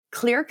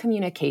clear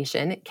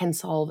communication can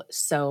solve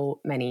so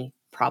many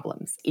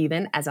problems,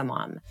 even as a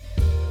mom.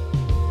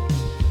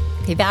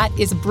 Okay, that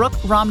is Brooke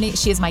Romney.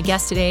 She is my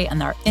guest today on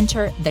our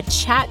Enter the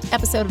Chat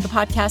episode of the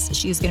podcast.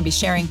 She is going to be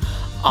sharing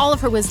all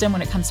of her wisdom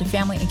when it comes to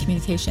family and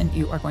communication.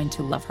 You are going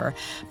to love her.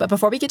 But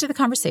before we get to the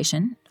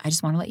conversation, I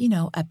just want to let you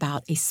know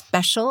about a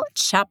special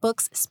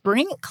Chatbooks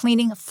spring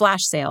cleaning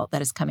flash sale that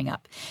is coming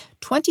up.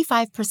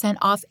 25%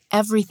 off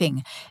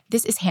everything.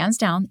 This is hands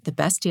down the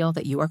best deal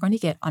that you are going to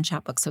get on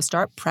Chatbooks. So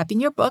start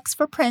prepping your books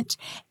for print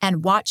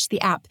and watch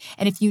the app.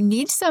 And if you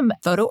need some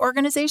photo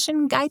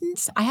organization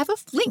guidance, I have a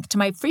link to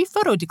my free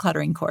photo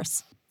decluttering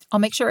course. I'll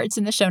make sure it's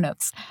in the show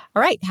notes.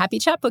 All right, happy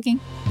chatbooking.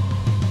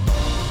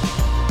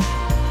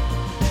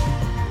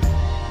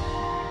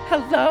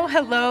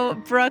 Hello,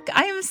 Brooke.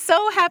 I am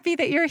so happy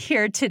that you're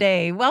here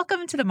today.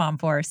 Welcome to the Mom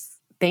Force.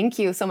 Thank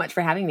you so much for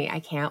having me. I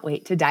can't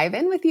wait to dive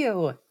in with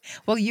you.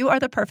 Well, you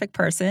are the perfect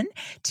person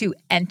to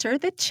enter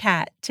the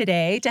chat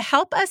today to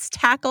help us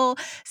tackle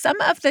some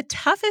of the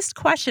toughest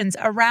questions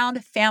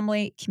around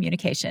family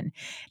communication.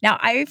 Now,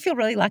 I feel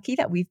really lucky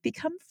that we've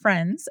become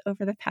friends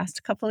over the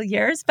past couple of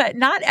years, but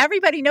not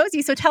everybody knows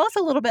you. So tell us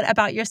a little bit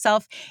about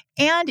yourself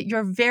and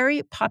your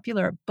very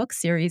popular book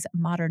series,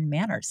 Modern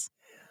Manners.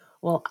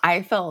 Well,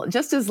 I feel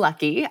just as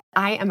lucky.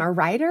 I am a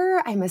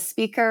writer, I'm a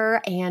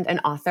speaker, and an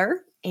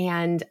author.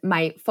 And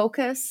my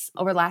focus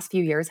over the last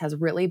few years has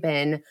really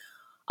been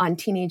on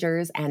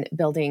teenagers and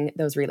building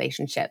those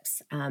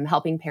relationships,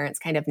 helping parents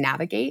kind of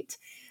navigate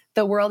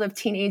the world of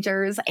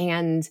teenagers.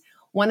 And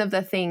one of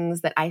the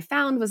things that I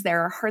found was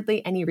there are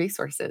hardly any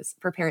resources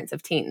for parents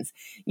of teens.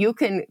 You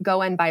can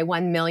go and buy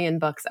 1 million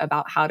books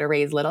about how to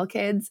raise little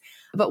kids,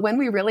 but when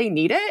we really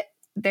need it,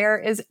 there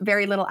is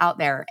very little out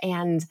there.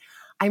 And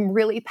I'm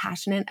really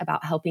passionate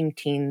about helping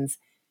teens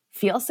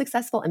feel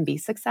successful and be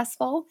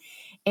successful.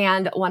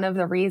 And one of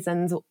the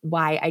reasons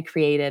why I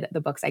created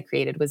the books I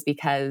created was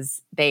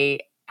because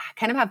they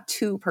kind of have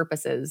two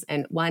purposes.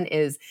 And one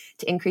is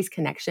to increase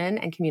connection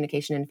and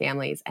communication in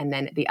families. And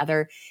then the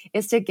other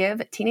is to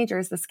give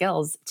teenagers the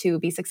skills to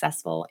be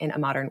successful in a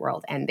modern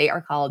world. And they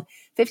are called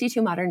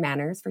 52 Modern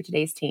Manners for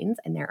Today's Teens.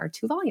 And there are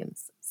 2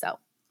 volumes.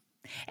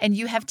 And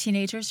you have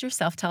teenagers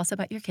yourself. Tell us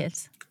about your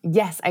kids.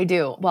 Yes, I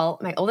do. Well,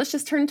 my oldest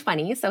just turned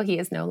 20, so he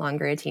is no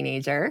longer a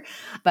teenager.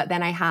 But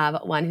then I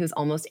have one who's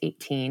almost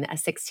 18, a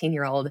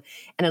 16-year-old,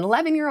 and an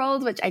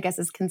 11-year-old, which I guess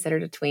is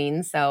considered a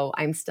tween. So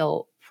I'm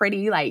still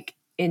pretty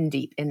in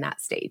deep in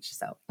that stage.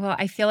 Well,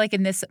 I feel like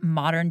in this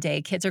modern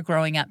day, kids are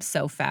growing up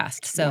so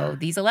fast. So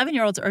these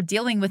 11-year-olds are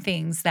dealing with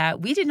things that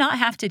we did not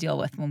have to deal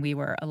with when we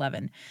were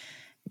 11.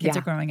 Kids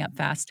are growing up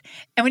fast.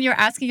 And when you're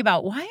asking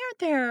about why aren't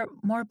there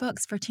more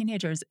books for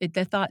teenagers,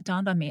 the thought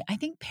dawned on me. I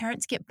think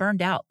parents get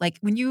burned out. Like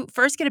when you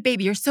first get a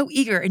baby, you're so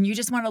eager and you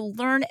just want to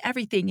learn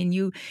everything.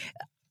 And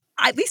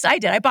at least I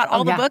did. I bought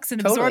all the books and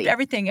absorbed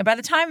everything. And by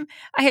the time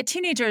I had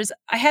teenagers,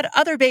 I had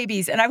other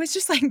babies and I was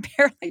just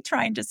barely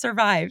trying to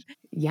survive.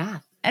 Yeah.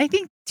 And I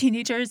think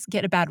teenagers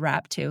get a bad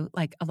rap too.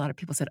 Like a lot of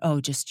people said, oh,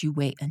 just you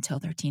wait until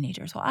they're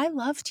teenagers. Well, I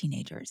love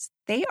teenagers.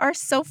 They are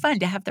so fun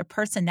to have their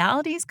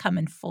personalities come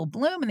in full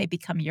bloom and they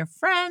become your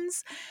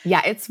friends.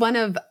 Yeah, it's one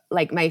of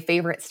my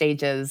favorite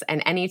stages.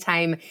 And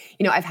anytime,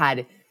 I've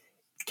had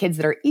kids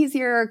that are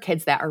easier,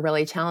 kids that are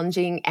really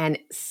challenging, and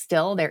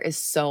still there is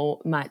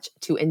so much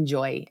to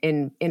enjoy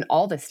in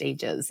all the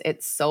stages.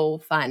 It's so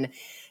fun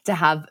to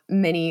have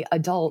many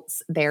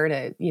adults there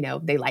to,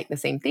 they like the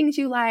same things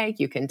you like.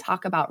 You can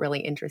talk about really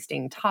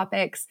interesting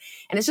topics.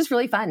 And it's just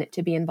really fun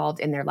to be involved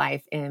in their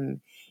life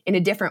in a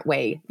different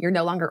way. You're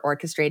no longer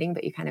orchestrating,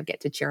 but you kind of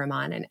get to cheer them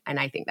on. And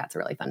I think that's a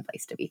really fun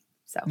place to be.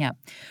 Yeah.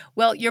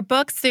 Well, your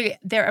books,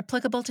 they're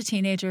applicable to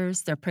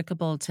teenagers. They're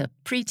applicable to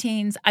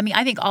preteens. I mean,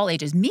 I think all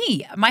ages.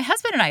 My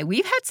husband and I,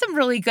 we've had some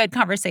really good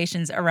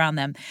conversations around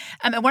them.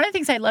 And one of the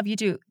things I love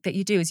that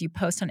you do is you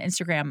post on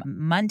Instagram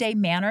Monday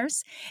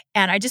Manners.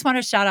 And I just want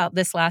to shout out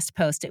this last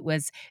post. It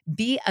was,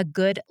 be a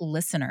good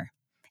listener.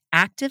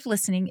 Active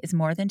listening is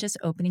more than just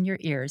opening your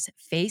ears.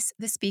 Face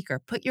the speaker.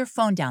 Put your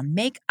phone down.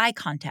 Make eye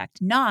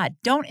contact. Nod.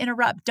 Don't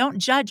interrupt. Don't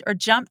judge or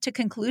jump to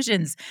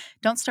conclusions.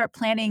 Don't start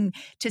planning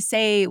to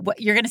say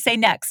what you're going to say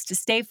next. To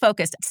stay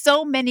focused.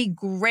 So many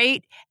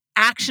great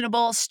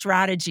actionable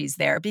strategies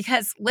there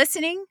because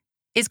listening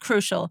is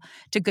crucial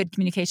to good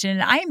communication.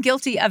 And I am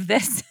guilty of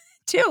this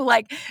too.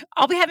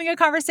 I'll be having a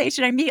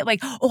conversation. I meet I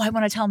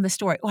want to tell them the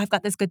story. Oh, I've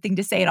got this good thing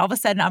to say. And all of a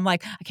sudden I'm I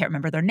can't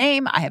remember their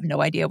name. I have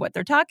no idea what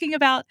they're talking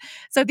about.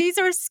 So these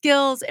are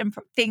skills and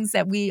things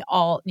that we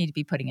all need to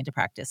be putting into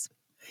practice.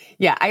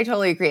 Yeah, I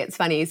totally agree. It's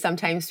funny.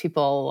 Sometimes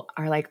people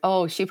are like,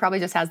 oh, she probably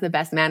just has the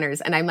best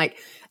manners. And I'm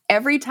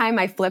every time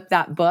I flip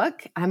that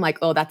book, I'm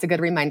oh, that's a good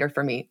reminder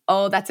for me.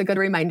 Oh, that's a good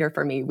reminder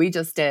for me. We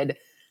just did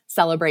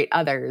celebrate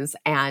others.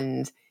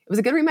 And it was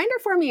a good reminder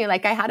for me.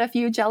 I had a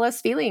few jealous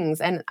feelings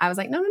and I was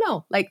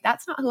no.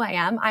 That's not who I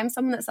am. I'm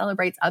someone that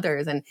celebrates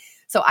others. And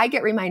so I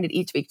get reminded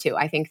each week too.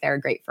 I think they're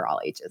great for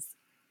all ages.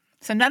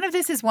 So none of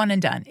this is one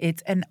and done.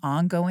 It's an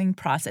ongoing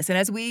process. And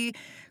as we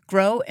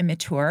grow and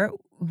mature,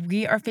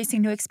 we are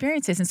facing new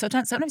experiences. And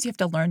sometimes you have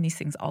to learn these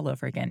things all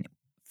over again.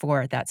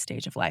 for that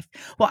stage of life.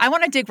 Well, I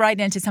want to dig right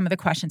into some of the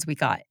questions we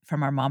got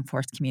from our Mom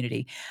Force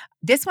community.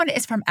 This one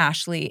is from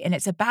Ashley, and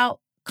it's about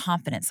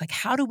confidence. Like,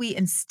 how do we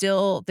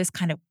instill this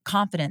kind of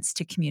confidence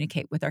to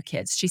communicate with our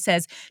kids? She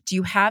says, do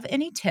you have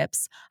any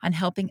tips on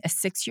helping a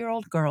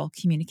 6-year-old girl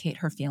communicate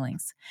her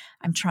feelings?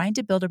 I'm trying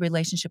to build a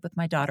relationship with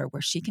my daughter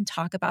where she can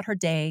talk about her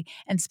day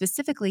and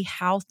specifically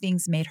how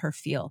things made her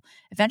feel.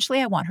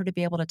 Eventually, I want her to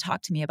be able to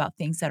talk to me about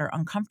things that are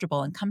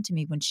uncomfortable and come to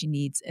me when she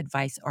needs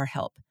advice or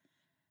help.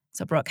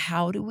 So, Brooke,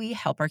 how do we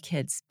help our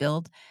kids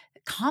build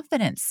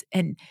confidence?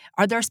 And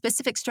are there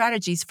specific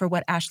strategies for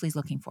what Ashley's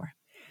looking for?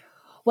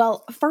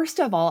 Well, first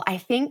of all, I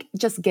think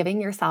just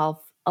giving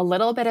yourself a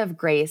little bit of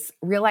grace,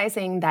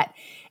 realizing that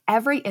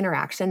every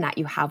interaction that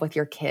you have with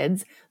your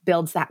kids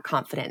builds that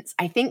confidence.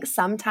 I think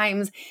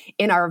sometimes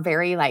in our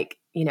very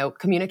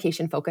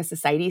communication focused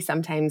society,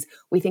 sometimes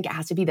we think it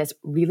has to be this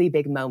really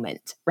big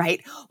moment,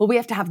 right? Well, we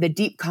have to have the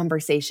deep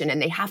conversation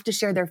and they have to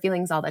share their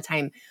feelings all the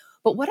time.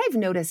 But what I've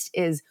noticed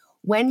is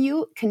when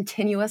you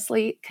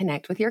continuously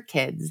connect with your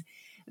kids,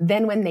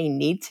 then when they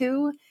need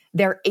to,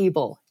 they're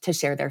able to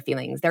share their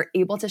feelings. They're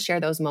able to share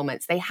those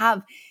moments. They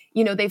have,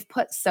 they've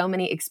put so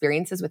many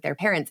experiences with their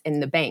parents in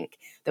the bank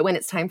that when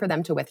it's time for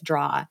them to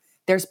withdraw,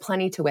 there's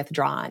plenty to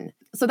withdraw on.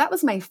 So that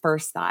was my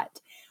first thought.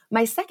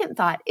 My second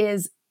thought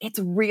is it's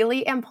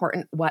really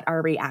important what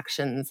our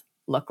reactions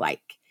look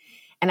like.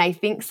 And I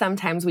think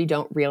sometimes we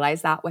don't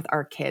realize that with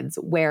our kids,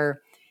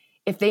 where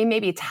if they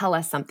maybe tell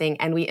us something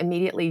and we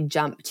immediately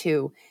jump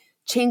to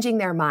changing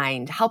their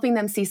mind, helping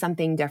them see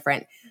something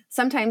different,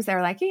 sometimes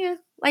they're like, yeah,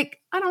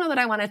 I don't know that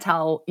I want to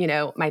tell,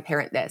 my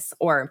parent this.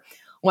 Or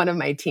one of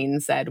my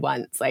teens said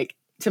once,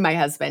 to my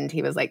husband,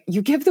 he was like,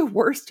 you give the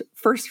worst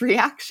first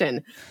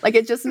reaction.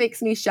 It just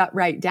makes me shut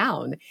right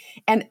down.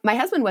 And my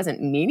husband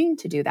wasn't meaning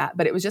to do that,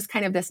 but it was just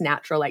kind of this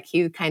natural,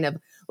 he kind of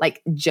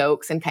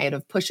jokes and kind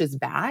of pushes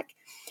back.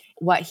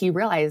 What he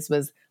realized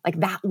was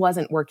that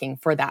wasn't working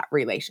for that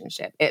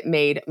relationship. It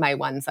made my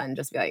one son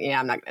just be like, yeah,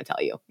 I'm not going to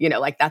tell you,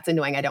 that's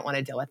annoying. I don't want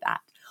to deal with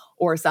that.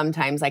 Or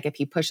sometimes if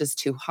he pushes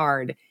too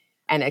hard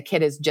and a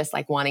kid is just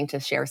wanting to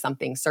share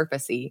something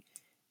surfacey,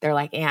 they're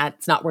like, yeah,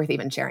 it's not worth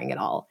even sharing at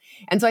all.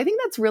 And so I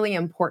think that's really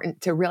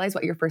important to realize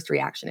what your first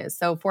reaction is.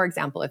 So for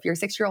example, if your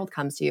 6-year-old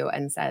comes to you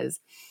and says,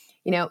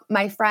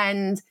 my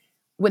friend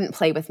wouldn't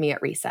play with me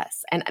at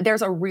recess. And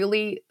there's a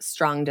really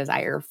strong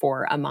desire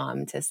for a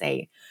mom to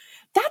say,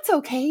 that's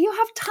okay. You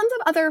have tons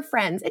of other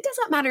friends. It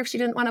doesn't matter if she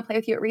didn't want to play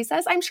with you at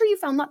recess. I'm sure you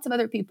found lots of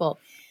other people.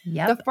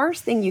 Yep. The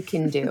first thing you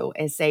can do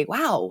is say,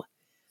 wow,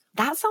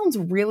 that sounds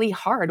really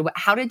hard.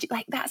 How did you,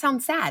 that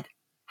sounds sad.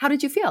 How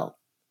did you feel?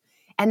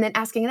 And then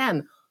asking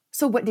them,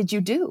 so what did you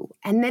do?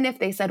 And then if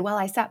they said, well,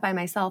 I sat by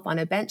myself on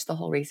a bench the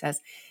whole recess,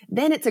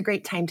 then it's a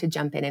great time to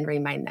jump in and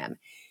remind them,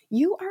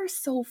 you are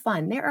so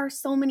fun. There are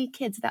so many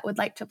kids that would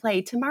like to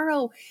play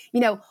tomorrow.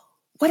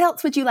 What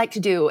else would you like to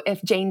do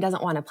if Jane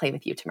doesn't want to play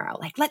with you tomorrow?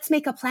 Let's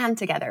make a plan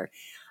together.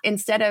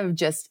 Instead of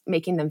just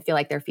making them feel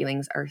like their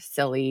feelings are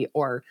silly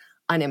or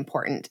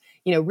unimportant,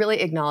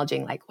 really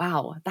acknowledging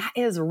wow, that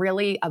is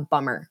really a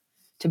bummer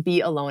to be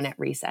alone at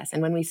recess.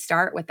 And when we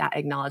start with that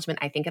acknowledgement,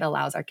 I think it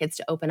allows our kids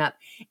to open up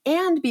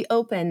and be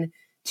open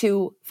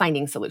to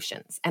finding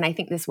solutions. And I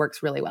think this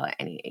works really well at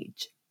any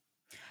age.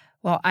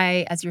 Well,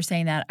 as you're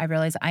saying that, I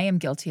realize I am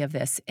guilty of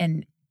this.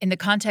 And in the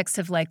context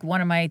of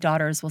one of my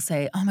daughters will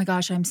say, oh my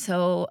gosh, I'm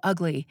so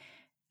ugly.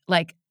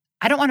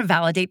 I don't want to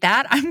validate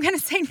that. I'm going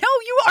to say, no,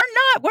 you are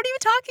not. What are you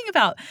talking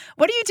about?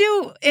 What do you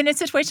do in a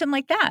situation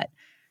like that?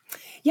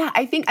 Yeah,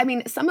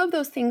 some of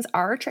those things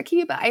are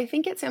tricky, but I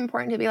think it's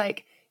important to be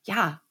like,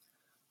 yeah,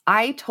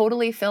 I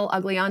totally feel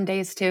ugly on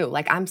days too.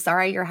 I'm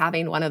sorry you're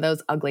having one of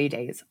those ugly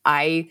days.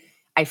 I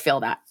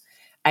feel that.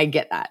 I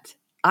get that.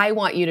 I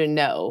want you to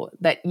know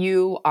that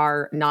you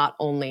are not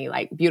only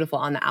beautiful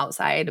on the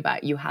outside,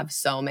 but you have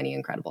so many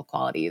incredible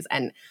qualities.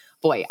 And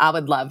boy, I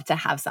would love to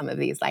have some of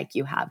these like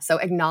you have. So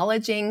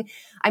acknowledging,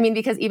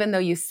 because even though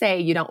you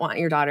say you don't want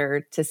your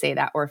daughter to say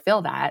that or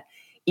feel that,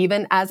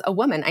 even as a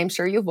woman, I'm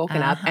sure you've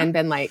woken up and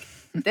been like,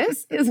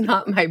 this is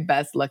not my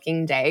best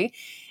looking day.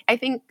 I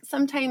think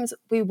sometimes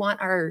we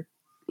want our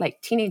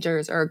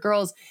teenagers or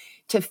girls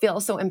to feel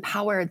so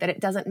empowered that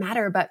it doesn't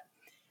matter. But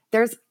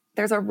there's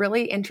a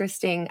really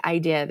interesting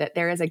idea that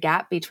there is a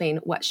gap between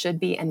what should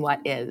be and what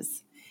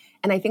is.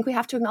 And I think we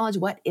have to acknowledge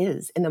what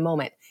is in the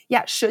moment.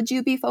 Yeah, should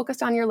you be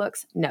focused on your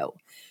looks? No.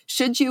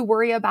 Should you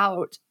worry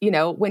about,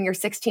 when you're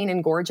 16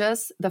 and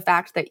gorgeous, the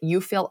fact that you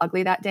feel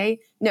ugly that day?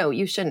 No,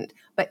 you shouldn't.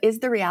 But is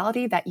the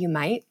reality that you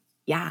might?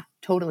 Yeah,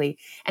 totally.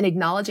 And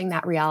acknowledging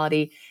that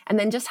reality and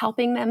then just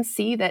helping them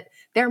see that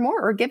they're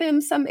more, or give them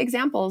some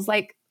examples.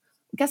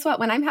 Guess what?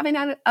 When I'm having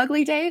an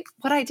ugly day,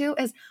 what I do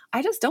is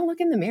I just don't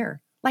look in the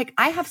mirror.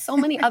 I have so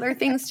many other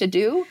things to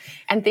do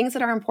and things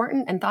that are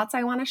important and thoughts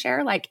I want to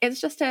share. It's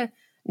just a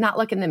not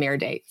look in the mirror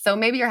day. So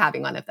maybe you're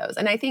having one of those.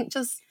 And I think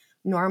just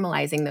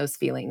normalizing those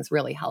feelings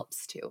really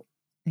helps too.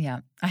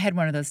 Yeah. I had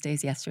one of those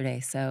days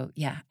yesterday. So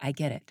yeah, I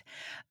get it.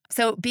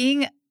 So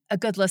being a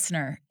good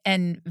listener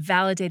and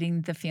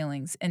validating the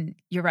feelings. And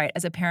you're right.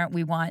 As a parent,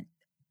 we want,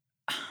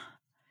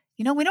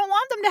 We don't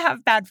want them to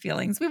have bad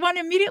feelings. We want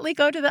to immediately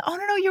go to oh,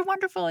 no, you're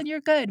wonderful and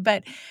you're good.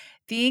 But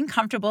being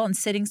comfortable and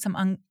sitting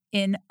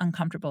in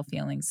uncomfortable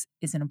feelings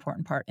is an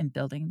important part in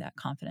building that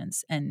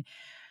confidence. And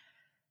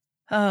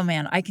oh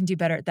man, I can do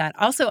better at that.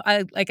 Also,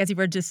 as you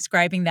were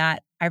describing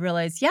that, I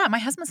realized, yeah, my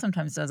husband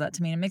sometimes does that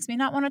to me and it makes me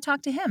not want to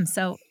talk to him.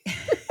 So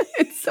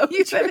It's so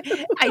you've true.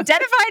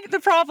 identified the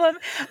problem.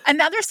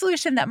 Another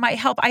solution that might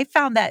help, I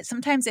found that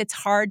sometimes it's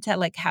hard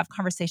to have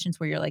conversations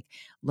where you're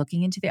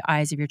looking into the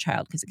eyes of your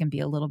child because it can be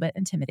a little bit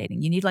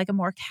intimidating. You need a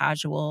more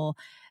casual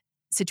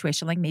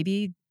situation, like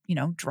maybe,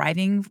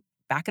 driving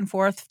back and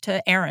forth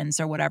to errands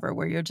or whatever,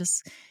 where you're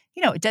just,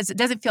 it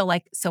doesn't feel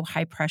like so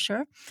high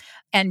pressure.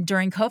 And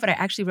during COVID, I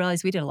actually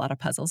realized we did a lot of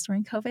puzzles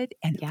during COVID,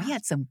 and Yeah. we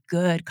had some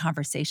good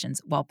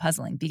conversations while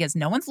puzzling because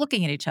no one's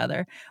looking at each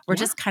other. We're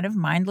just kind of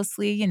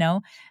mindlessly,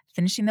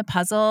 finishing the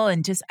puzzle.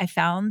 And I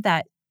found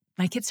that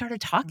my kids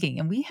started talking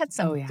and we had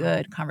some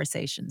good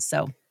conversations.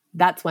 So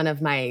that's one of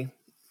my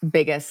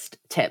biggest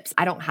tips.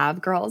 I don't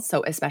have girls,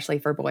 so especially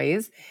for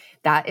boys,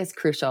 that is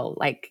crucial.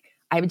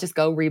 I would just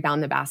go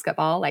rebound the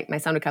basketball. My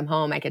son would come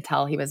home, I could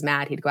tell he was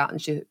mad. He'd go out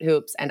and shoot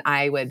hoops, and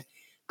I would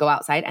go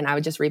outside and I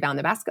would just rebound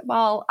the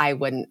basketball. I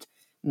wouldn't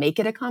make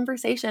it a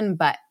conversation,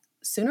 but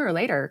sooner or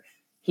later,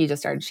 he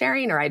just started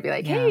sharing, or I'd be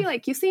like, hey,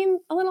 you seem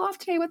a little off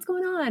today. What's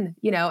going on?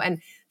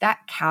 And that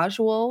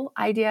casual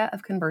idea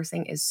of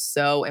conversing is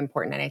so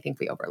important. And I think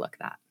we overlook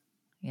that.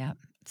 Yeah.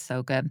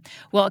 So good.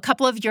 Well, a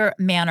couple of your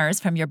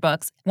manners from your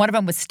books, one of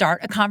them was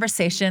start a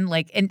conversation.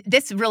 And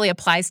this really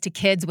applies to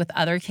kids with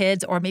other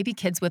kids or maybe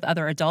kids with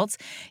other adults.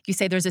 You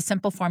say there's a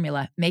simple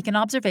formula: make an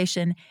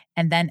observation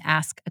and then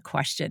ask a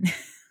question.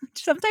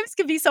 Sometimes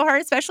can be so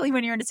hard, especially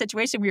when you're in a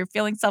situation where you're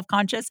feeling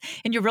self-conscious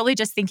and you're really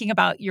just thinking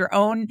about your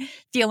own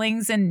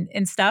feelings and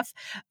stuff.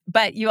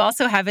 But you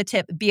also have a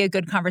tip: be a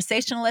good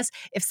conversationalist.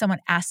 If someone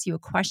asks you a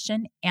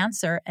question,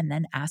 answer and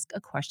then ask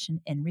a question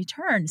in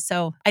return.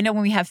 So I know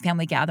when we have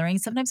family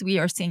gatherings, sometimes we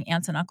are seeing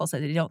aunts and uncles that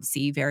they don't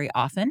see very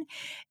often.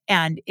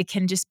 And it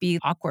can just be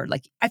awkward.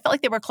 I felt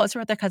like they were closer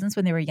with their cousins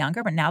when they were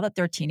younger, but now that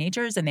they're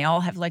teenagers and they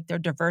all have their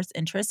diverse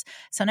interests,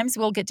 sometimes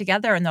we'll get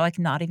together and they're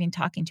not even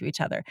talking to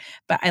each other.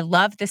 But I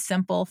love the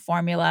simple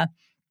formula,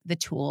 the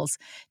tools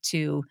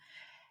to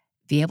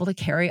be able to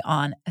carry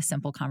on a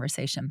simple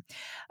conversation.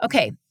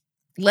 Okay,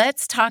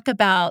 let's talk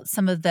about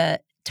some of the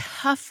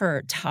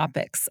tougher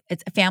topics.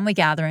 It's a family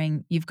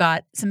gathering. You've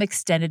got some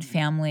extended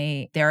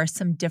family. There are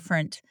some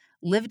different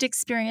lived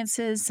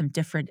experiences, some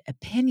different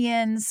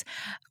opinions.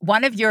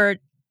 One of your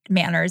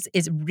manners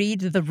is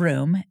read the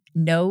room,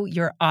 know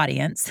your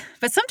audience.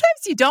 But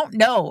sometimes you don't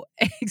know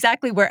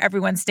exactly where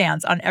everyone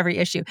stands on every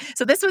issue.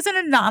 So this was an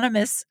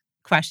anonymous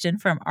question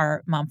from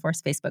our Mom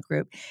Force Facebook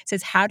group. It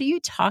says, how do you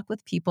talk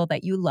with people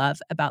that you love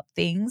about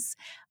things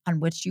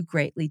on which you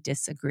greatly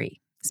disagree?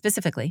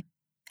 Specifically,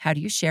 how do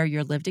you share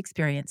your lived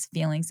experience,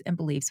 feelings, and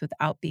beliefs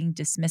without being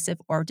dismissive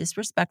or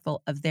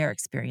disrespectful of their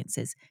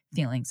experiences,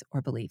 feelings,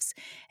 or beliefs?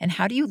 And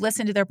how do you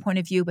listen to their point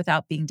of view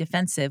without being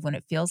defensive when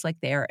it feels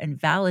like they are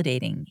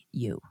invalidating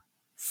you?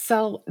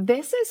 So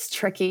this is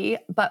tricky,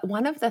 but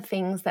one of the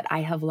things that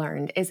I have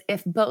learned is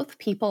if both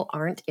people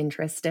aren't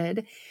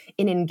interested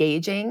in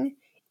engaging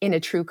in a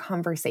true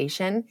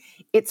conversation,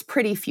 it's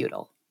pretty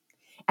futile.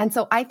 And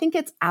so I think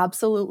it's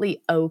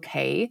absolutely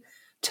okay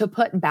to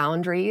put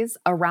boundaries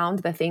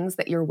around the things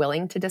that you're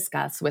willing to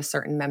discuss with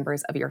certain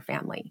members of your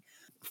family.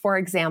 For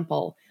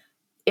example,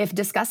 if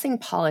discussing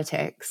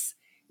politics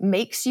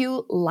makes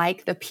you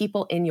like the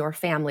people in your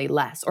family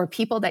less, or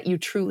people that you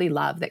truly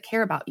love that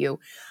care about you,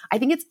 I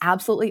think it's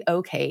absolutely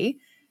okay.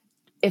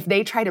 If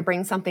they try to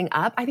bring something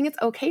up, I think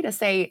it's okay to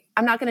say,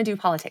 I'm not going to do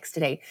politics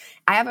today.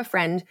 I have a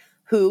friend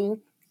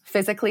who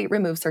physically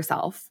removes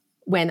herself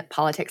when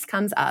politics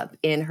comes up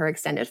in her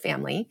extended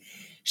family.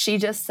 She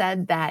just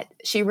said that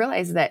she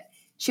realized that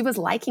she was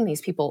liking these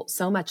people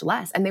so much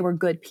less, and they were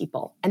good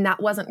people, and that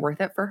wasn't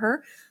worth it for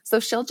her. So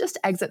she'll just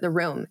exit the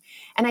room.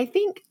 And I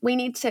think we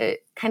need to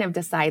kind of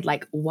decide,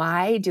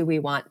 why do we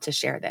want to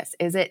share this?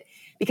 Is it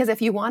because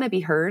if you want to be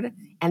heard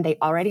and they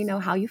already know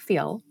how you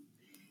feel,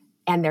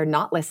 and they're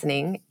not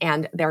listening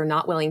and they're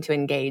not willing to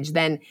engage,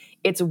 then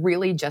it's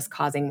really just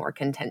causing more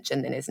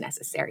contention than is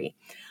necessary.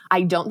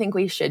 I don't think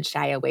we should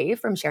shy away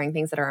from sharing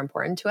things that are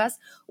important to us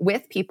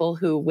with people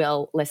who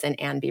will listen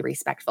and be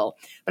respectful.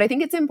 But I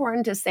think it's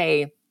important to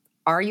say,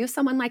 are you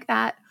someone like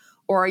that?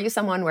 Or are you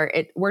someone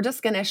where we're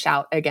just going to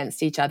shout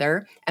against each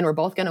other and we're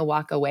both going to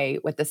walk away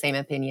with the same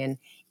opinion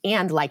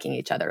and liking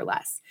each other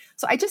less?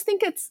 So I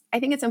think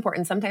it's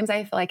important. Sometimes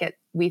I feel like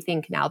we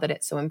think now that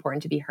it's so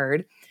important to be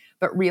heard,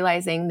 but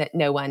realizing that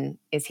no one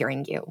is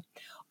hearing you.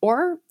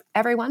 Or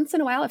every once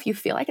in a while, if you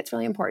feel like it's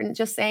really important,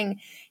 just saying,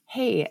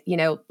 hey,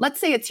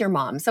 let's say it's your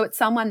mom. So it's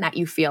someone that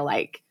you feel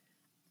like,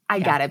 I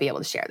gotta be able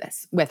to share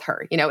this with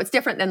her. It's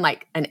different than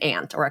an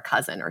aunt or a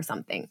cousin or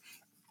something.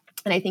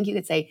 And I think you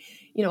could say,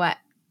 you know what,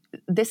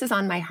 this is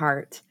on my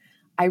heart.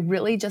 I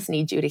really just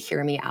need you to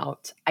hear me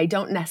out. I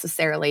don't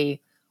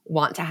necessarily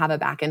want to have a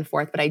back and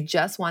forth, but I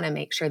just want to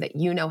make sure that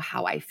you know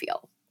how I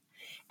feel.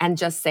 And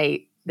just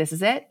say, this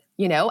is it.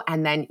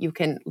 and then you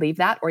can leave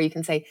that, or you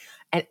can say,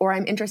 or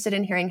I'm interested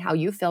in hearing how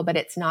you feel, but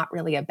it's not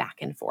really a back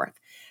and forth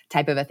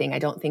type of a thing. I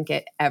don't think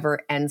it ever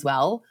ends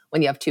well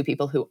when you have two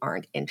people who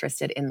aren't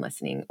interested in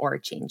listening or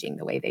changing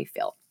the way they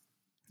feel.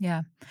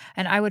 Yeah.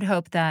 And I would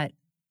hope that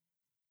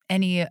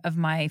any of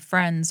my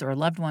friends or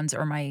loved ones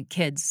or my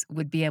kids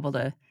would be able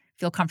to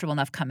feel comfortable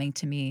enough coming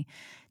to me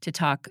to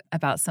talk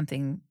about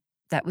something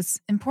that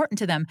was important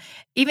to them,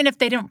 even if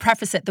they don't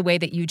preface it the way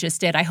that you just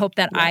did. I hope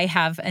that I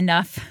have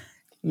enough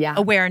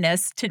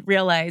awareness to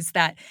realize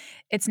that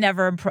it's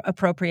never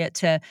appropriate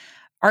to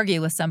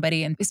argue with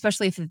somebody, and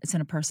especially if it's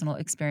in a personal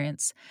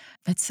experience.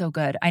 That's so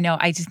good. I know.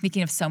 I just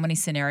thinking of so many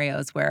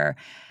scenarios where,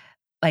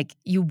 like,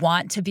 you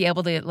want to be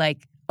able to,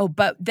 like, oh,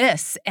 but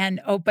this,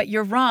 and oh, but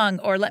you're wrong,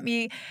 or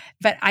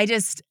but I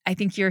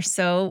think you're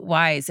so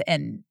wise.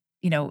 And,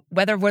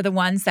 whether we're the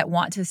ones that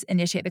want to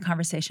initiate the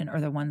conversation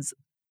or the ones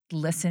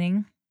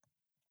listening,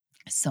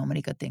 so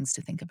many good things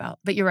to think about.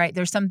 But you're right.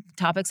 There's some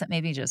topics that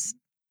maybe just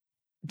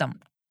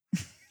don't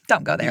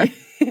go there.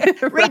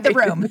 Read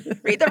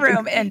the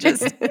room and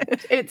just.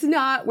 It's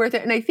not worth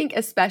it. And I think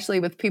especially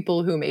with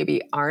people who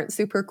maybe aren't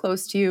super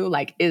close to you,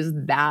 like, is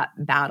that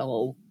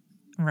battle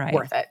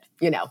worth it?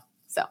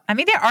 So, I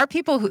mean, there are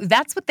people who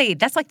that's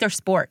like their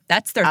sport.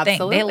 That's their thing.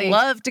 They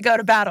love to go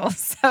to battle.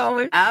 So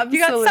if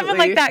you got someone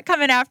like that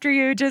coming after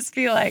you, just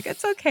be like,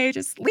 it's okay.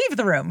 Just leave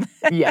the room.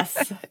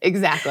 Yes,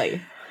 exactly.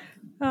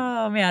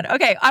 Oh, man.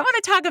 Okay. I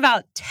want to talk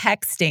about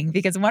texting,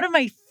 because one of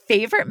my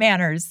favorite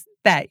manners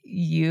that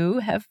you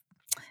have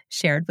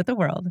shared with the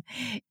world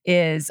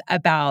is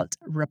about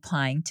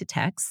replying to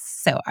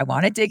texts. So I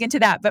want to dig into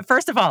that. But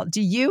first of all,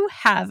 do you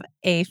have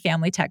a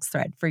family text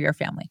thread for your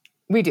family?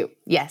 We do.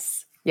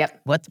 Yes.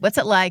 Yep. What's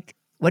it like?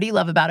 What do you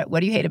love about it?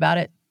 What do you hate about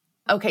it?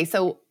 Okay,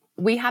 so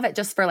we have it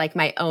just for, like,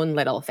 my own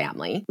little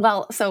family.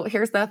 Well, so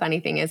here's the funny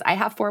thing is I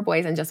have 4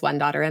 boys and just 1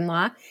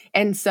 daughter-in-law.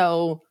 And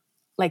so,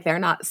 like, they're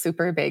not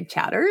super big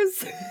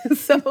chatters.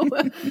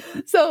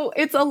 So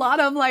it's a lot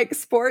of, like,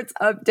 sports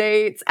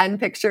updates and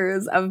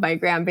pictures of my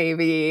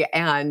grandbaby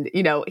and,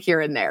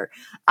 here and there.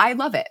 I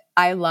love it.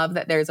 I love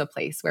that there's a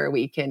place where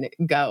we can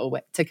go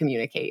to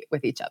communicate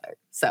with each other.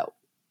 So.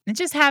 And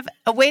just have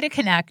a way to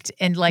connect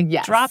and, like,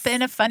 drop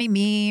in a funny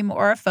meme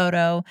or a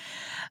photo.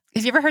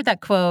 Have you ever heard that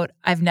quote,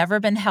 I've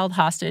never been held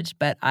hostage,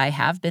 but I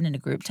have been in a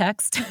group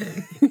text?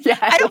 Yes.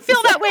 I don't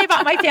feel that way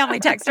about my family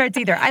text threads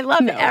either. I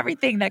love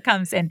everything that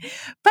comes in.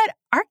 But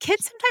our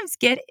kids sometimes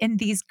get in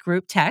these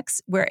group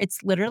texts where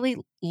it's literally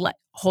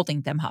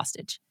holding them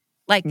hostage.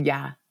 Like,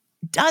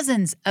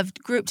 dozens of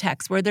group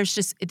texts where there's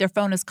just their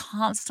phone is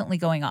constantly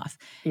going off.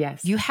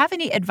 Yes. Do you have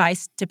any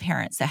advice to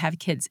parents that have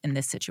kids in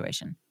this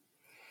situation?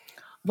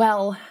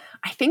 Well,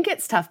 I think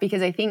it's tough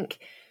because I think,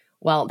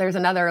 there's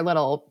another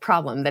little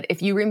problem that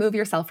if you remove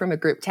yourself from a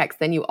group text,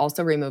 then you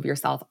also remove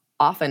yourself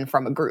often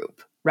from a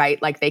group,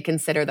 right? Like, they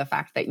consider the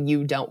fact that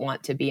you don't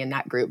want to be in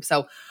that group.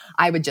 So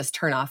I would just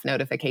turn off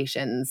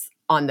notifications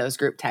on those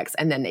group texts,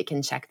 and then they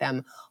can check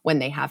them when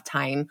they have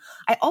time.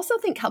 I also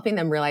think helping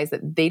them realize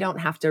that they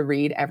don't have to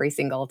read every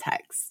single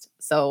text.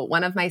 So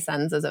one of my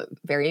sons is a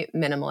very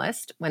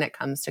minimalist when it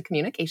comes to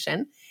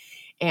communication.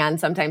 And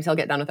sometimes he'll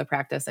get done with a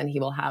practice and he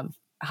will have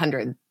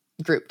 100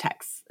 group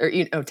texts or,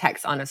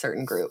 texts on a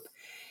certain group.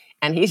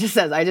 And he just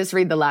says, I just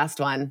read the last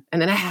one. And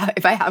then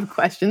if I have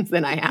questions,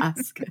 then I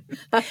ask.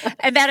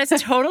 And that is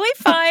totally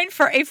fine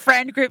for a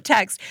friend group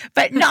text,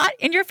 but not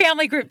in your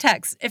family group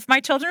text. If my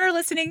children are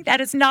listening,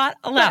 that is not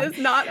allowed. That is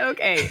not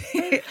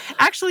okay.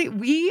 Actually,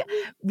 we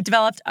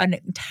developed an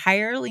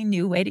entirely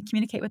new way to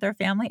communicate with our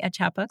family at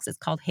Chatbooks. It's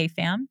called Hey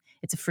Fam.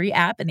 It's a free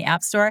app in the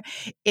App Store.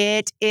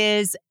 It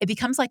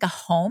becomes like a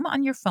home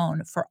on your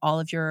phone for all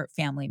of your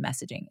family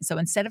messaging. So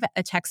instead of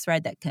a text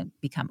thread that can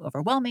become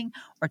overwhelming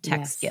or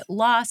texts get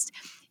lost,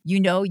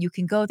 you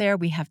can go there.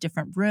 We have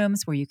different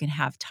rooms where you can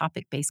have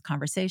topic-based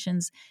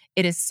conversations.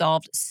 It has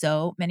solved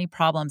so many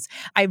problems.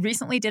 I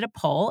recently did a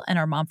poll in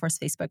our Mom Force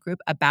Facebook group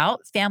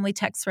about family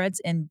text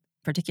threads in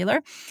particular,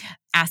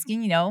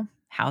 asking,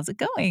 how's it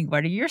going?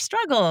 What are your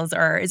struggles?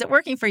 Or is it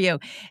working for you?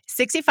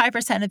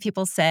 65% of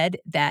people said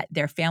that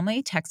their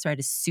family text thread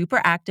is super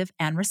active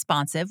and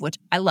responsive, which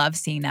I love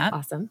seeing that.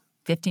 Awesome.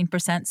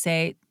 15%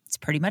 say it's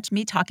pretty much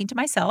me talking to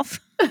myself,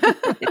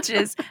 which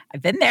is,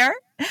 I've been there.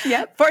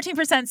 Yep.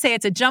 14% say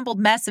it's a jumbled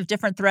mess of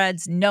different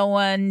threads, no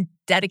one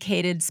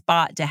dedicated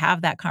spot to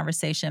have that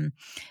conversation.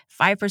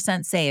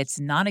 5% say it's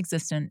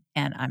non-existent,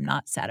 and I'm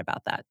not sad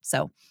about that.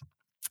 So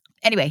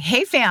anyway,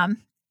 Hey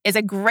Fam is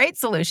a great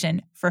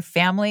solution for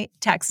family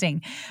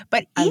texting.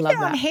 But even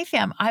on Hey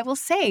Fam, I will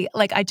say,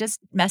 I just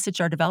messaged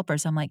our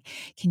developers. I'm like,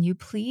 can you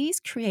please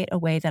create a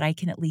way that I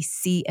can at least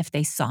see if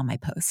they saw my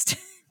post?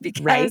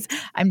 Because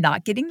I'm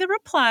not getting the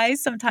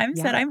replies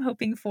sometimes that I'm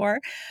hoping for.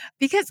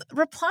 Because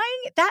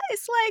replying, that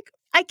is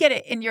I get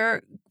it in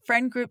your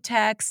friend group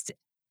text.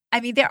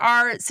 I mean, there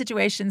are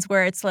situations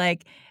where it's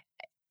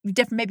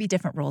maybe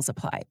different rules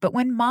apply. But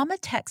when mama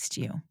texts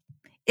you,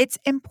 it's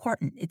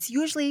important. It's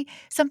usually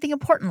something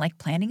important like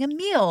planning a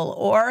meal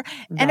or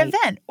an Right.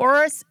 event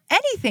or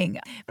anything.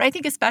 But I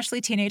think especially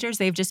teenagers,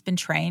 they've just been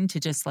trained to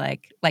just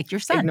like your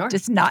son, Ignore.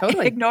 just not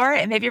Totally. ignore it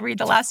and maybe read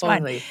the last one.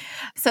 Totally.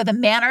 So the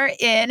manner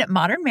in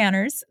Modern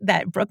Manners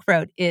that Brooke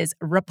wrote is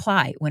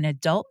reply. When an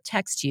adult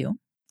texts you,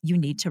 you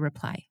need to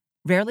reply.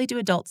 Rarely do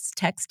adults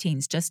text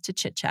teens just to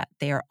chit-chat.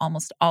 They are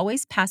almost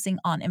always passing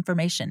on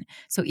information.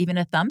 So even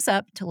a thumbs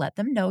up to let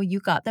them know you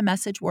got the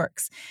message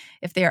works.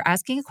 If they are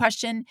asking a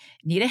question,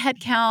 need a head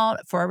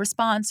count for a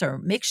response, or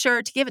make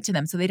sure to give it to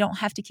them so they don't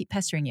have to keep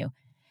pestering you.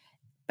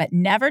 But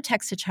never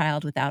text a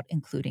child without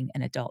including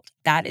an adult.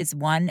 That is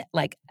one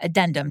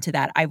addendum to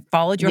that. I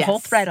followed your whole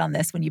Yes. thread on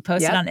this when you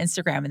posted on Yep.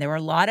 Instagram, and there were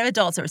a lot of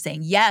adults that were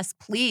saying, yes,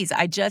 please,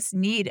 I just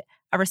need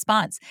a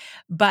response.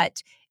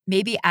 But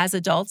maybe as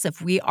adults,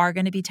 if we are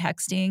going to be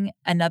texting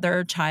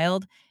another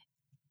child,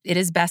 it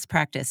is best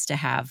practice to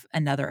have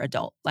another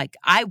adult. Like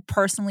I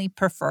personally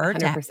prefer to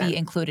be 100%.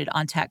 included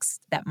on texts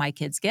that my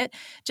kids get,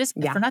 just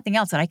Yeah. for nothing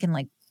else, that I can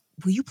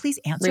will you please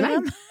answer them?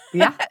 Remind.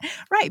 Yeah.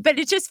 Right. But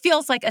it just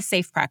feels like a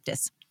safe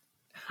practice.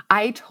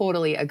 I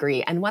totally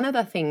agree. And one of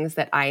the things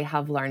that I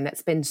have learned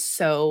that's been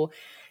so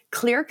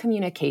clear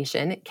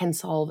communication can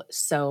solve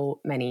so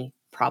many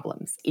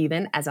problems,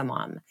 even as a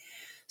mom.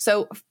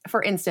 So,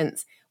 for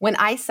instance, when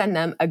I send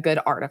them a good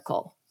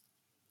article,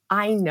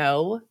 I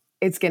know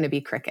it's going to be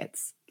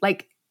crickets.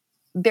 Like,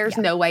 there's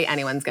no way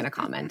anyone's going to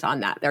comment on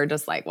that. They're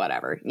just like,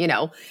 whatever,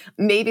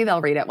 maybe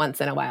they'll read it once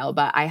in a while,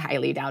 but I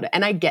highly doubt it.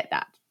 And I get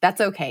that.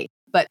 That's okay.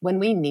 But when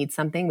we need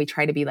something, we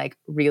try to be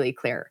really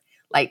clear.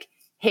 Like,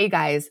 hey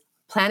guys,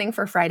 planning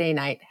for Friday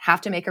night,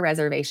 have to make a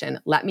reservation.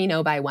 Let me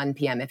know by 1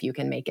 p.m. if you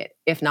can make it.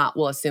 If not,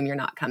 we'll assume you're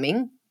not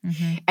coming.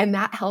 Mm-hmm. And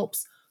that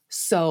helps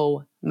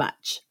so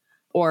much.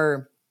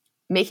 Or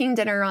making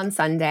dinner on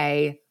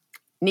Sunday,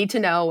 need to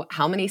know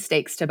how many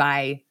steaks to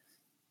buy.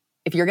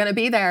 If you're going to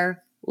be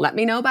there, let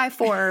me know by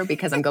 4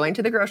 because I'm going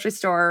to the grocery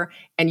store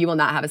and you will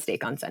not have a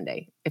steak on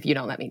Sunday if you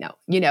don't let me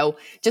know.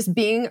 Just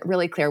being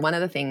really clear. One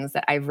of the things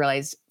that I've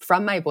realized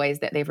from my boys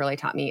that they've really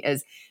taught me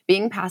is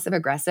being passive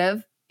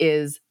aggressive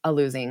is a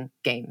losing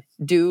game.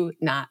 Do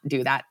not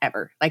do that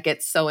ever.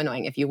 It's so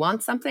annoying. If you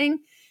want something,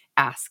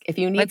 ask. If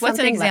you need what's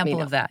something, an example let me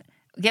know. of that?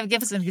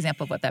 Give us an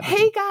example of what that would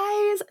Hey be.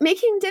 guys,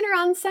 making dinner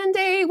on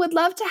Sunday. Would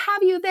love to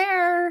have you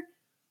there.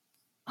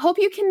 Hope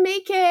you can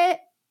make it.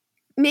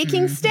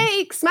 Making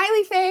steak,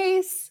 smiley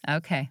face.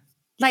 Okay.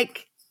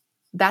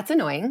 That's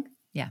annoying.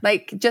 Yeah.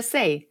 Just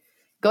say,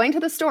 going to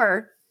the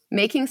store,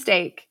 making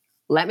steak.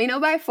 Let me know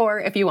by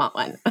 4 if you want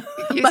one.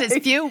 Use as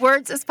few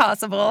words as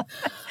possible.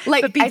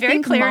 But be I very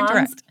think clear and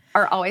moms direct.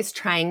 are always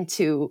trying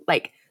to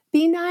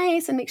be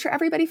nice and make sure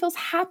everybody feels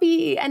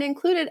happy and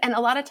included. And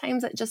a lot of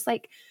times it just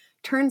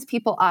turns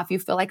people off. You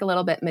feel a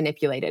little bit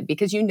manipulated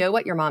because you know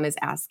what your mom is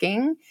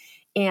asking.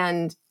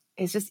 And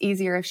it's just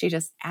easier if she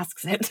just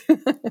asks it.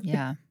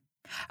 Yeah.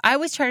 I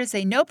always try to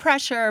say no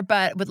pressure,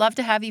 but would love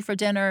to have you for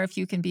dinner if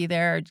you can be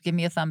there. Give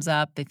me a thumbs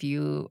up if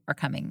you are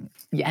coming.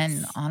 Yes.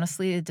 And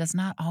honestly, it does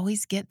not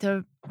always get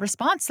the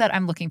response that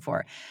I'm looking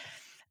for.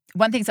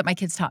 One thing that my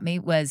kids taught me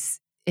was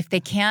if they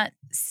can't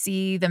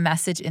see the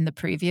message in the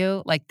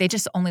preview, they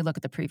just only look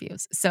at the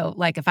previews. So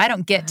if I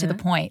don't get to the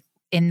point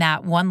in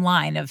that one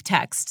line of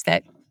text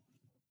that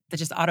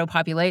just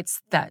auto-populates,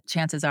 that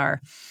chances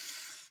are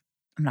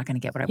I'm not going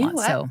to get what I want.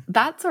 What? So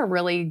that's a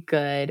really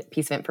good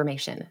piece of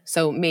information.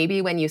 So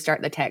maybe when you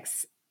start the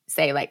text,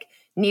 say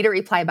need a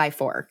reply by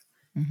 4,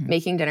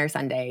 making dinner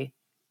Sunday.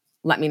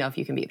 Let me know if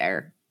you can be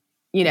there,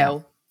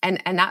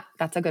 and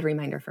that's a good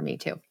reminder for me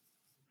too.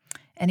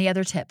 Any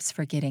other tips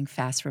for getting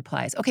fast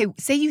replies? Okay,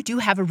 say you do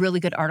have a really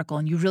good article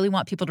and you really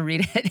want people to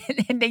read it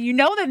and then they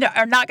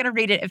are not going to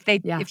read it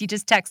if you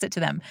just text it to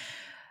them.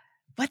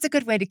 What's a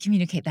good way to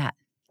communicate that?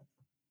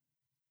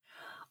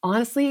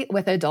 Honestly,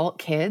 with adult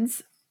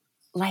kids,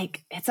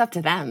 it's up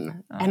to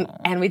them.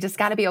 And we just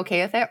got to be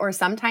okay with it. Or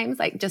sometimes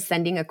just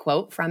sending a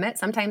quote from it.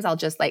 Sometimes I'll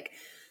just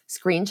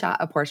screenshot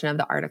a portion of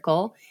the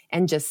article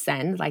and just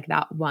send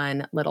that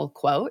one little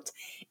quote.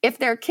 If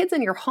there are kids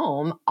in your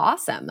home,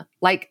 awesome.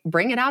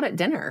 Bring it out at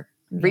dinner.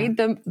 Yeah.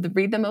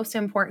 Read the most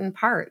important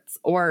parts.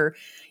 Or,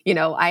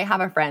 I have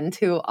a friend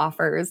who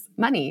offers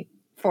money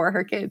for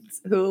her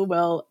kids who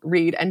will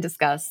read and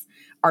discuss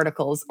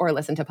articles or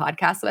listen to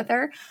podcasts with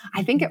her.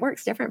 I think it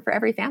works different for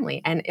every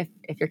family. And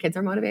if your kids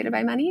are motivated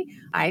by money,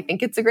 I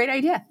think it's a great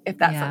idea if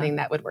that's something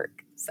that would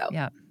work. So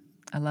yeah,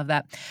 I love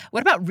that.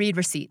 What about read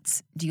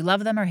receipts? Do you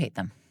love them or hate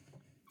them?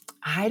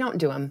 I don't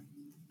do them.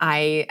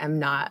 I'm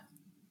not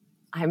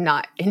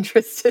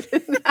interested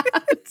in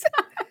that.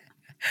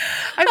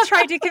 I've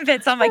tried to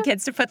convince all my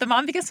kids to put them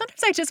on because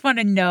sometimes I just want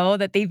to know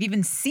that they've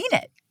even seen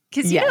it.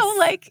 Because,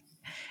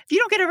 if you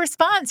don't get a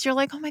response, you're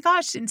like, oh my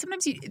gosh. And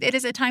sometimes it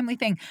is a timely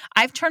thing.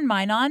 I've turned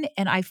mine on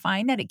and I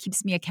find that it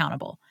keeps me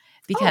accountable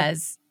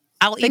because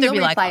I'll then either you'll be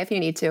reply if you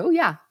need to.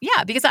 Yeah.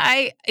 Yeah. Because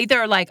I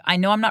either I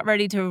know I'm not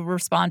ready to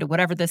respond to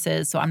whatever this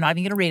is, so I'm not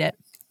even going to read it.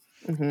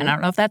 And I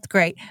don't know if that's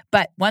great.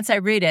 But once I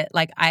read it,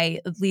 I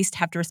at least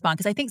have to respond.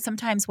 Because I think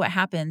sometimes what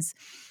happens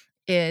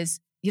is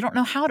you don't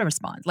know how to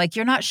respond. Like,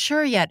 you're not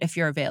sure yet if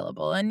you're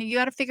available, and you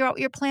got to figure out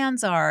what your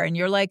plans are. And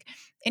you're like,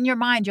 in your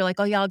mind, you're like,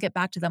 oh, yeah, I'll get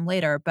back to them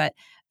later. But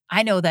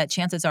I know that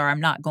chances are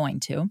I'm not going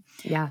to.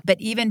 Yeah. But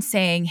even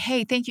saying,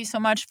 hey, thank you so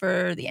much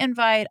for the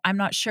invite. I'm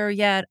not sure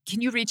yet.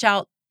 Can you reach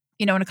out,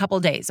 in a couple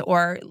of days?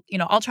 Or,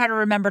 I'll try to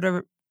remember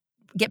to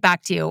get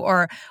back to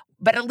you.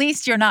 But at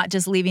least you're not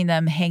just leaving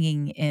them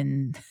hanging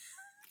in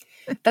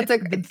That's a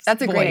the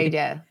that's a great void.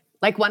 idea.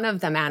 Like one of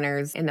the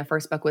manners in the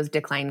first book was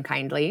decline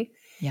kindly.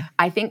 Yeah.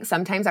 I think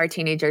sometimes our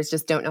teenagers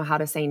just don't know how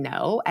to say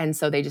no, and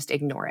so they just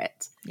ignore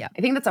it. Yeah.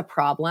 I think that's a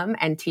problem,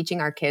 and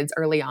teaching our kids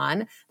early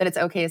on that it's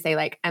okay to say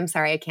like, I'm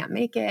sorry, I can't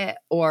make it,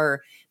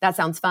 or that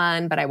sounds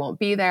fun, but I won't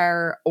be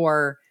there,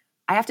 or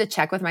I have to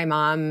check with my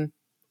mom,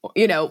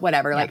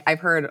 whatever. Yeah. Like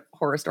I've heard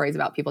horror stories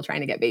about people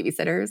trying to get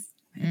babysitters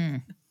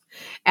Mm.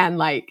 and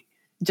like,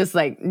 just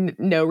like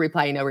no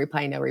reply, no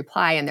reply, no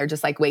reply. And they're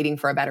just like waiting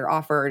for a better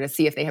offer to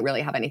see if they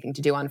really have anything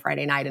to do on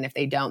Friday night. And if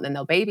they don't, then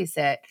they'll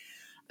babysit.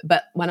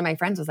 But one of my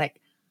friends was like,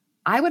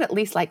 I would at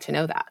least like to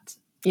know that,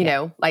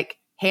 like,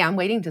 hey, I'm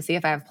waiting to see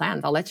if I have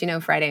plans. I'll let you know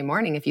Friday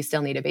morning if you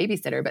still need a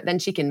babysitter, but then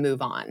she can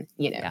move on,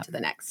 to the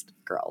next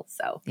girl.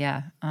 So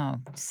yeah. Oh,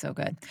 so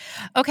good.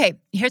 Okay.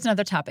 Here's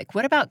another topic.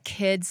 What about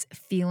kids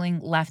feeling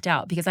left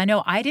out? Because I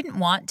know I didn't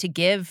want to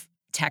give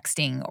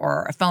texting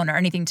or a phone or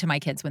anything to my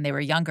kids when they were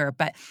younger,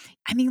 but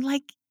I mean,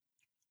 like,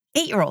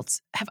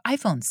 8-year-olds have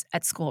iPhones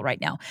at school right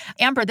now.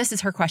 Amber, this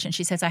is her question.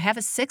 She says, I have a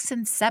 6th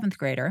and 7th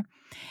grader,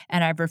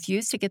 and I've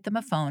refused to get them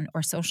a phone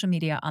or social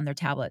media on their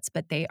tablets,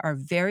 but they are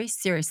very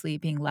seriously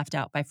being left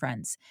out by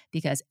friends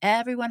because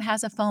everyone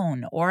has a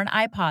phone or an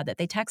iPod that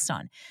they text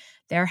on.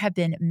 There have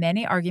been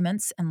many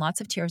arguments and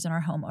lots of tears in our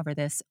home over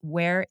this.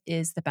 Where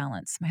is the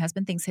balance? My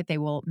husband thinks that they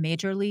will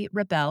majorly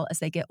rebel as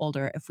they get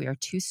older if we are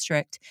too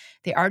strict.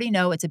 They already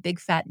know it's a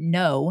big fat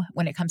no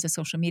when it comes to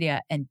social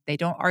media, and they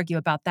don't argue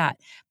about that.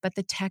 But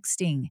the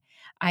texting,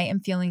 I am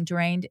feeling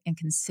drained and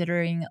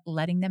considering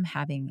letting them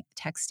having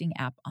texting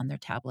app on their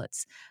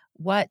tablets.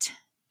 What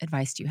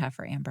advice do you have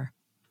for Amber?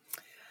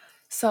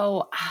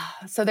 So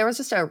there was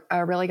just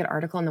a really good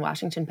article in the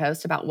Washington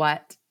Post about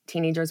what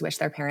teenagers wish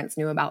their parents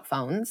knew about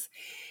phones.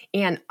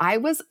 And I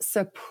was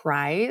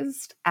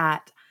surprised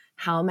at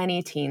how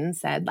many teens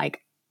said,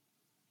 like,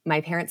 my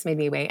parents made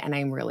me wait and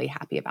I'm really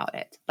happy about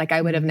it. Like,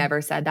 I would have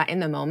never said that in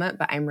the moment,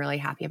 but I'm really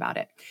happy about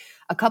it.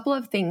 A couple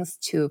of things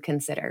to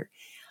consider.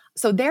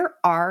 So there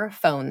are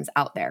phones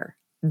out there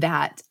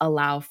that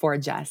allow for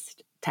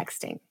just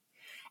texting.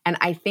 And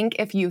I think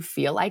if you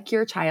feel like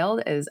your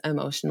child is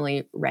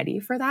emotionally ready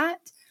for that,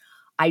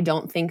 I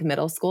don't think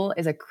middle school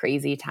is a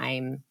crazy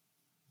time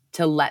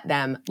to let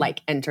them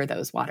like enter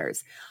those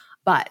waters.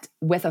 But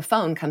with a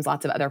phone comes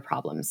lots of other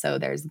problems. So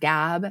there's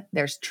Gab,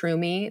 there's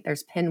TrueMe,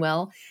 there's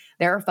Pinwheel.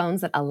 There are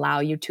phones that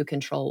allow you to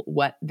control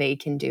what they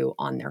can do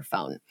on their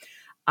phone.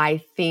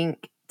 I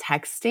think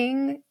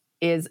texting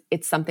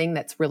it's something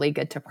that's really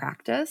good to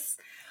practice.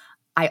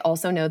 I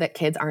also know that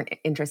kids aren't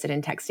interested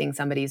in texting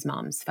somebody's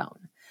mom's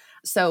phone.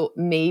 So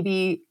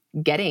maybe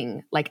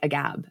getting like a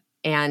Gab,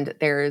 and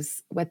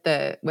there's with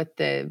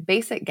the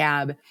basic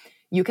Gab,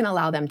 you can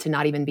allow them to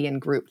not even be in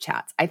group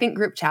chats. I think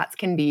group chats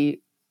can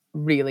be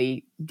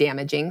really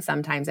damaging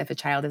sometimes if a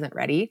child isn't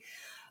ready,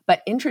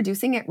 but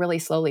introducing it really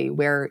slowly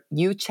where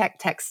you check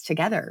texts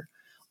together,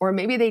 or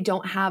maybe they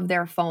don't have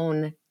their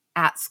phone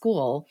at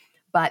school,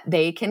 but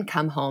they can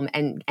come home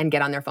and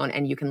get on their phone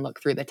and you can look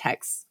through the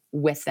texts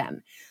with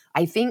them.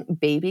 I think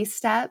baby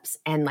steps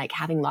and like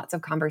having lots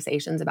of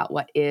conversations about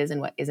what is and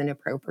what isn't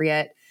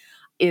appropriate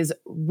is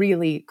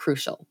really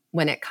crucial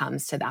when it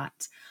comes to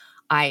that.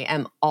 I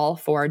am all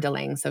for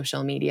delaying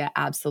social media,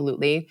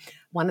 absolutely.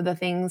 One of the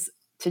things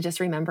to just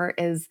remember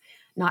is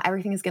not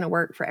everything is going to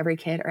work for every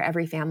kid or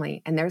every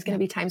family. And there's going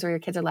to be times where your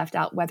kids are left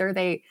out, whether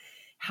they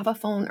have a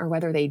phone or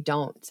whether they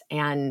don't.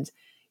 And,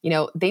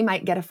 they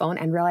might get a phone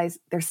and realize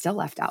they're still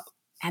left out.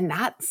 And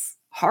that's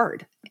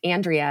hard.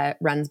 Andrea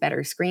runs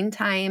Better Screen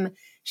Time.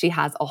 She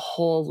has a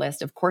whole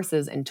list of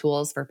courses and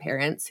tools for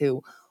parents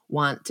who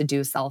want to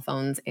do cell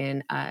phones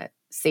in a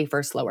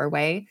safer, slower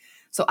way.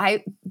 So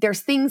there's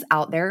things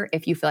out there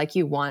if you feel like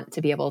you want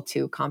to be able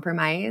to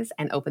compromise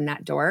and open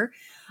that door.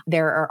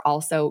 There are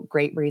also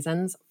great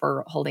reasons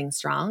for holding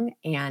strong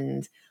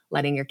and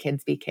letting your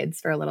kids be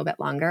kids for a little bit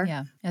longer.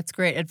 Yeah, that's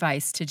great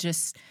advice to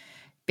just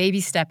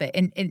baby step it.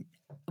 And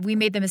we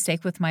made the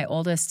mistake with my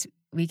oldest.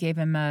 We gave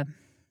him a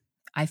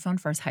iPhone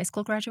for his high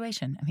school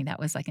graduation. I mean, that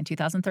was like in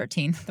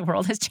 2013. The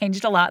world has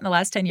changed a lot in the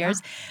last 10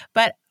 years.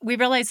 But we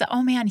realized that,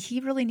 oh man, he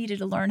really needed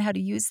to learn how to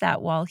use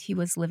that while he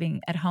was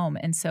living at home.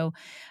 And so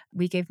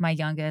we gave my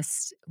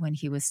youngest, when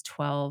he was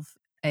 12,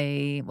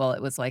 it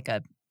was like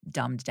a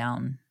dumbed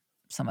down,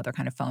 some other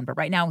kind of phone. But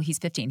right now he's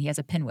 15. He has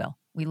a Pinwheel.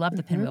 We love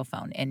the Pinwheel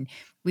phone. And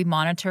we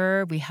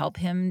monitor, we help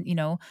him,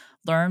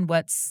 learn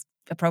what's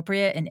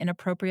appropriate and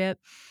inappropriate.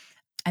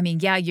 I mean,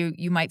 yeah,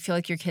 you might feel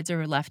like your kids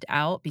are left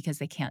out because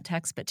they can't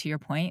text, but to your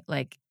point,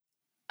 like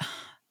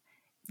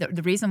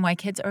the reason why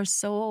kids are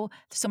so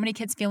many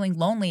kids feeling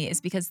lonely is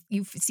because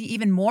you see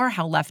even more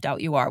how left out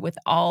you are with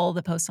all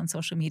the posts on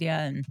social media.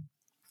 And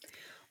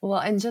Well,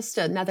 and just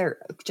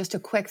a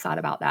quick thought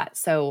about that.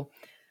 So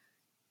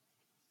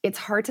it's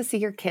hard to see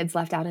your kids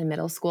left out in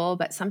middle school,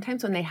 but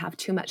sometimes when they have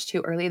too much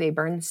too early, they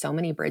burn so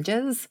many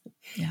bridges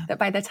Yeah. that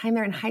by the time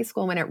they're in high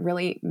school, when it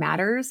really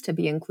matters to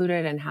be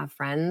included and have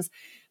friends,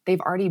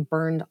 they've already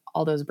burned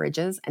all those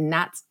bridges. And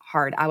that's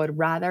hard. I would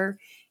rather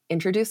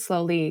introduce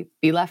slowly,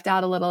 be left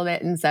out a little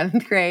bit in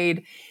seventh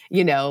grade,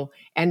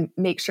 and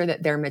make sure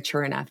that they're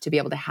mature enough to be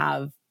able to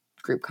have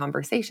group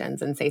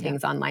conversations and say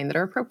things online that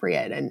are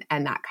appropriate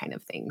and that kind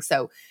of thing.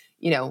 So,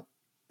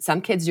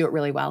 some kids do it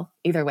really well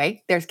either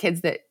way. There's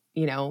kids that,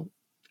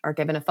 are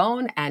given a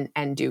phone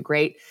and do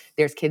great.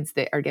 There's kids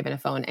that are given a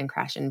phone and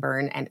crash and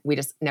burn. And we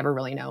just never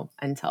really know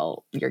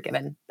until you're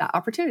given that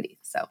opportunity.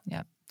 So,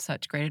 yeah,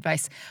 such great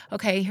advice.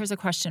 Okay, here's a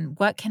question.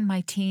 What can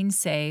my teen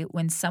say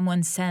when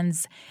someone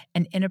sends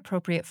an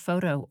inappropriate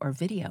photo or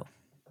video?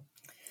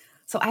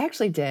 So I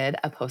actually did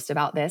a post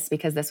about this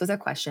because this was a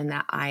question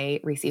that I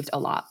received a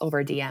lot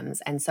over DMs.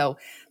 And so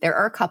there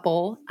are a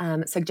couple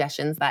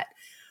suggestions, but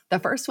the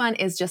first one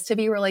is just to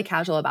be really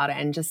casual about it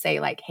and just say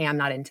like, hey, I'm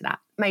not into that.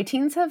 My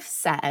teens have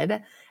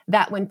said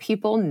that when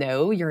people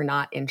know you're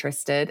not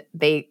interested,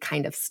 they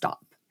kind of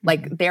stop.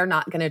 Like they're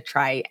not going to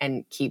try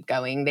and keep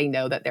going. They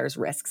know that there's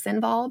risks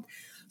involved.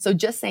 So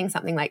just saying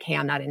something like, hey,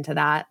 I'm not into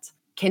that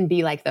can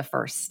be like the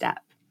first step.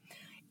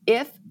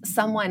 If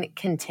someone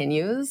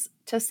continues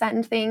to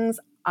send things,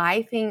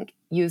 I think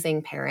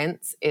using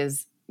parents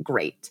is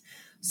great.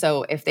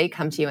 So if they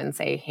come to you and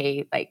say,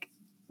 hey, like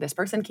this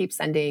person keeps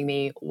sending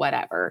me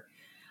whatever,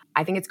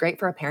 I think it's great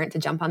for a parent to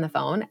jump on the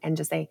phone and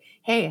just say,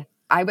 hey,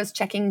 I was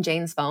checking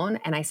Jane's phone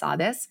and I saw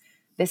this.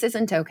 This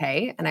isn't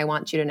okay. And I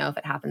want you to know if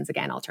it happens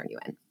again, I'll turn you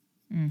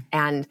in.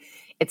 And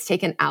it's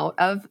taken out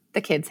of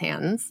the kids'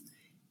 hands.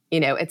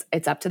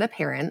 It's up to the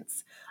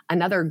parents.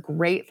 Another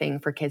great thing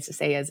for kids to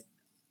say is,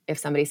 if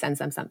somebody sends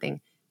them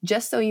something,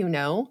 just so you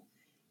know,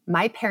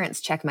 my parents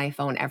check my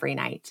phone every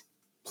night.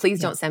 Please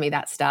don't send me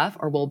that stuff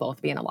or we'll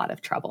both be in a lot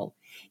of trouble.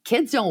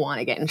 Kids don't want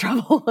to get in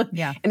trouble.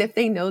 Yeah. And if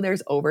they know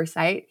there's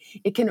oversight,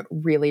 it can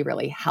really,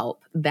 really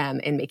help them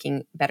in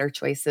making better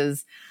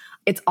choices.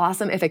 It's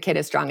awesome if a kid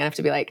is strong enough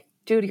to be like,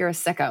 dude, you're a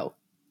sicko.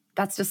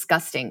 That's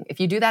disgusting. If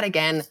you do that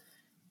again,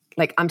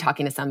 like I'm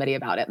talking to somebody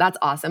about it. That's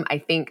awesome. I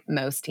think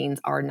most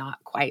teens are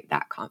not quite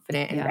that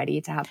confident and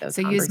ready to have those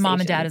conversations. Use mom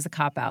and dad as a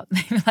cop out.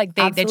 Like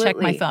they check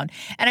my phone.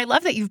 And I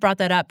love that you've brought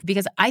that up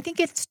because I think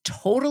it's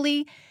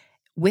totally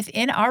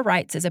within our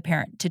rights as a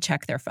parent to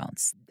check their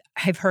phones.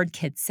 I've heard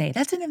kids say,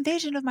 that's an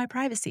invasion of my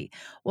privacy.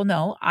 Well,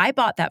 no, I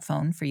bought that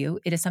phone for you.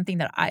 It is something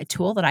a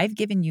tool that I've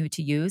given you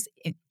to use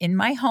in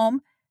my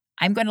home.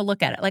 I'm going to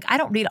look at it. Like I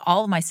don't read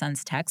all of my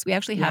son's texts. We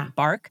actually have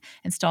Bark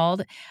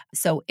installed.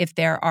 So if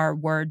there are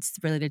words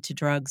related to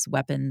drugs,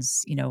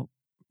 weapons,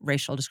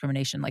 racial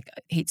discrimination, like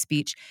hate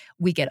speech,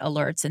 we get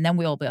alerts and then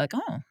we'll be like,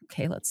 oh,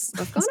 okay, let's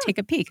take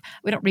a peek.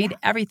 We don't read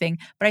everything,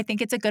 but I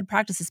think it's a good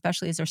practice,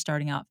 especially as they're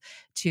starting out,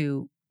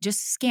 to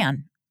just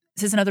scan.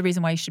 This is another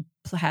reason why you should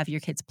have your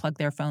kids plug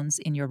their phones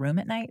in your room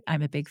at night.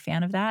 I'm a big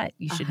fan of that.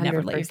 You should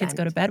never let your kids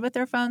go to bed with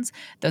their phones.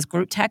 Those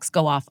group texts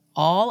go off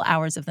all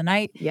hours of the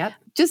night. Yep.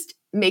 Just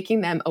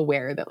making them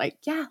aware that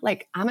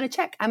I'm going to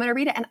check, I'm going to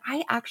read it. And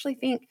I actually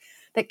think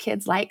that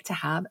kids like to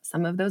have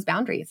some of those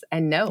boundaries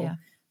and know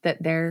that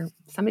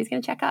somebody's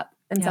going to check up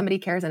and somebody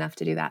cares enough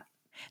to do that.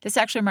 This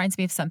actually reminds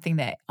me of something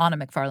that Anna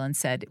McFarland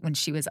said when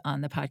she was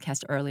on the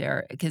podcast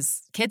earlier,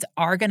 because kids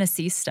are going to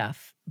see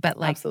stuff, but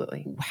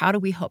absolutely, how do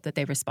we hope that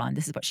they respond?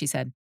 This is what she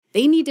said.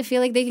 They need to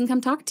feel like they can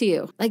come talk to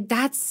you. Like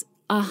that's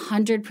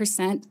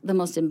 100% the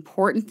most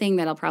important thing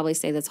that I'll probably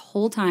say this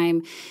whole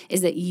time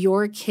is that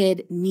your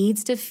kid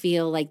needs to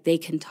feel like they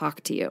can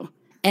talk to you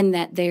and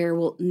that there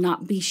will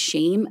not be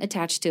shame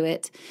attached to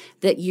it,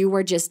 that you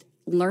are just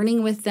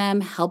learning with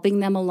them, helping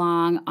them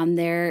along on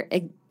their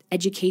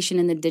education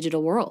in the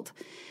digital world.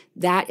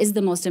 That is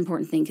the most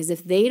important thing, because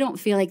if they don't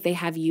feel like they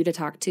have you to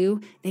talk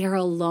to, they are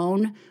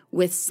alone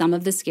with some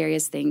of the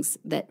scariest things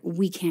that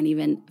we can't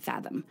even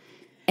fathom.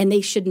 And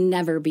they should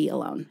never be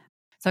alone.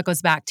 So it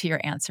goes back to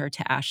your answer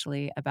to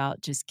Ashley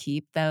about just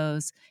keep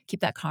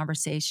that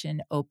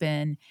conversation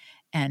open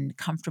and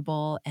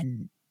comfortable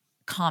and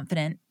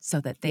confident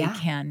so that they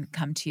can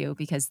come to you,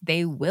 because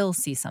they will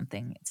see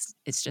something.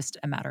 It's just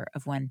a matter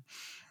of when.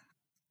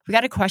 We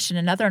got a question,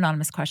 another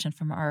anonymous question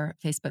from our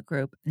Facebook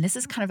group, and this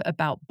is kind of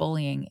about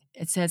bullying.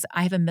 It says,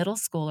 I have a middle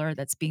schooler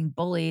that's being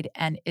bullied,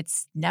 and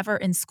it's never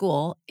in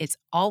school. It's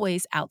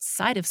always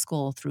outside of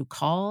school through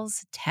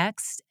calls,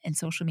 texts, and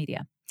social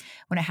media.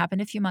 When it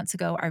happened a few months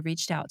ago, I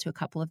reached out to a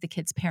couple of the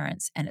kids'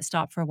 parents, and it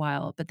stopped for a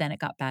while, but then it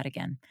got bad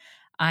again.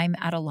 I'm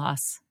at a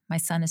loss. My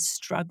son is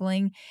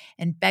struggling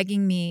and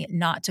begging me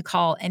not to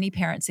call any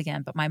parents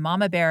again, but my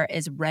mama bear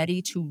is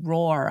ready to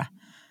roar.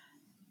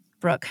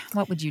 Brooke,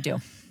 what would you do?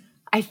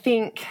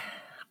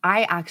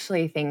 I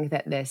actually think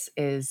that this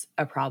is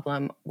a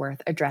problem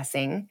worth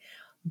addressing,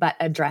 but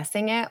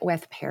addressing it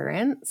with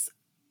parents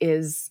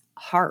is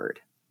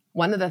hard.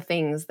 One of the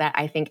things that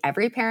I think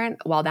every parent,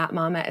 while that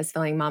mama is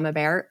feeling mama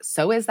bear,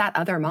 so is that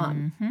other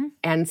mom. Mm-hmm.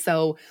 And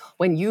so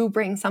when you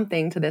bring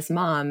something to this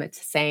mom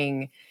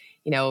saying,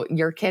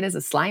 your kid is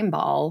a slime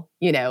ball,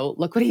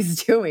 look what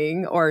he's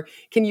doing. Or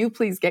can you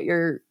please get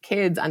your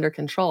kids under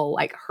control?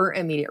 Like her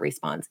immediate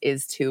response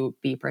is to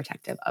be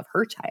protective of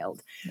her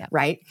child,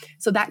 right?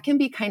 So that can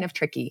be kind of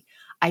tricky.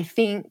 I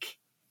think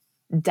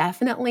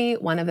definitely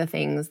one of the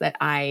things that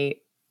I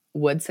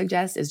would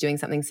suggest is doing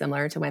something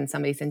similar to when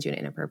somebody sends you an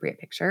inappropriate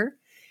picture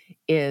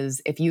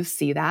is if you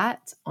see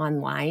that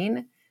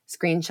online,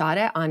 screenshot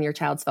it on your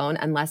child's phone,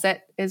 unless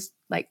it is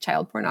like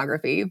child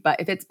pornography.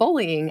 But if it's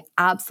bullying,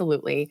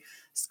 absolutely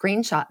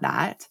screenshot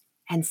that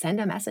and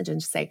send a message and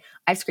just say,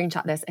 I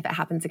screenshot this. If it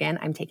happens again,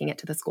 I'm taking it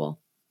to the school.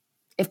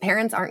 If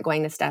parents aren't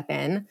going to step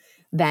in,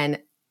 then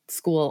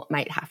school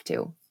might have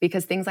to,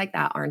 because things like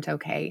that aren't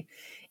okay.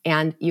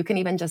 And you can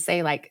even just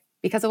say like,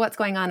 because of what's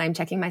going on, I'm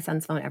checking my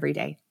son's phone every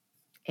day.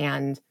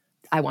 And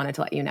I wanted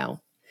to let you know.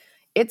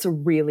 It's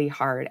really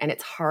hard. And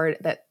it's hard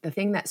that the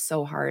thing that's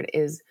so hard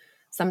is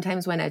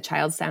sometimes when a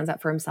child stands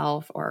up for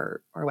himself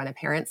or when a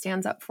parent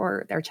stands up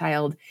for their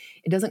child,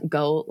 it doesn't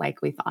go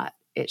like we thought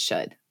it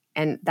should.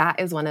 And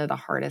that is one of the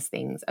hardest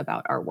things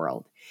about our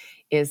world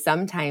is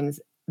sometimes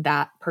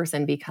that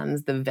person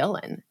becomes the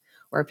villain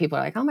where people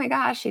are like, oh my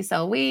gosh, he's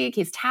so weak,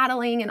 he's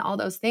tattling and all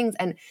those things.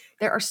 And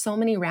there are so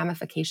many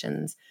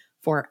ramifications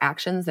for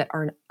actions that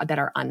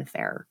are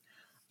unfair.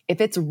 If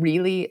it's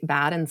really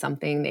bad and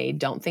something they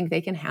don't think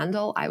they can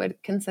handle, I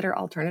would consider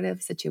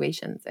alternative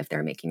situations if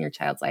they're making your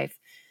child's life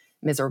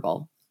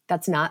miserable.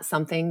 That's not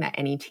something that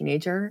any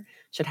teenager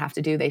should have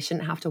to do. They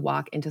shouldn't have to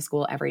walk into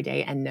school every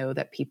day and know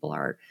that people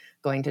are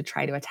going to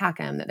try to attack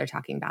them, that they're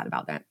talking bad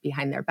about them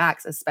behind their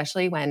backs,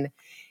 especially when,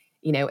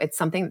 it's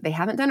something that they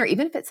haven't done, or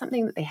even if it's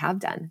something that they have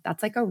done.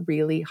 That's like a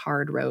really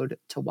hard road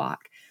to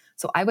walk.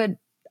 So I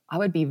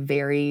would be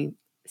very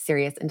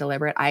serious and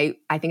deliberate. I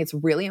think it's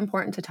really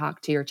important to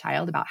talk to your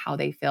child about how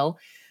they feel.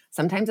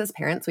 Sometimes as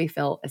parents, we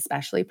feel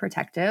especially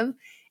protective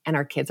and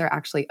our kids are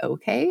actually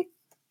okay.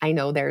 I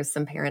know there's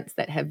some parents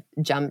that have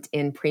jumped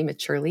in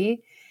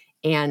prematurely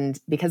and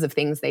because of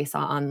things they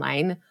saw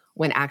online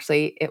when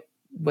actually it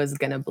was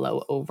going to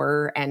blow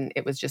over and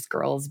it was just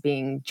girls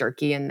being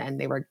jerky and then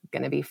they were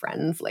going to be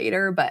friends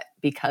later. But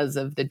because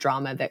of the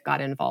drama that got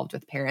involved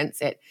with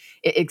parents, it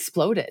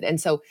exploded.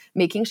 And so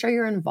making sure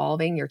you're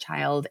involving your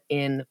child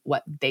in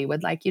what they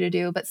would like you to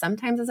do. But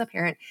sometimes as a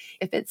parent,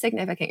 if it's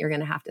significant, you're going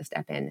to have to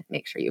step in,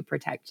 make sure you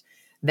protect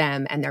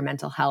them and their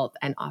mental health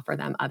and offer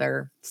them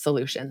other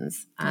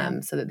solutions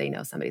so that they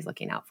know somebody's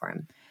looking out for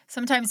them.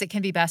 Sometimes it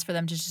can be best for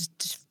them to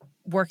just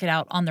work it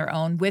out on their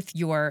own with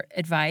your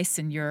advice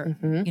and your,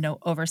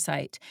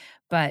 oversight.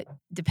 But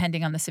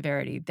depending on the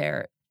severity,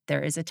 there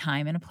is a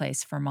time and a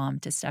place for mom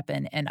to step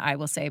in. And I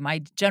will say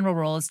my general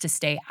rule is to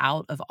stay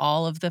out of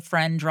all of the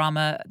friend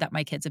drama that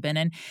my kids have been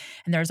in.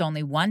 And there's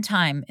only one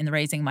time in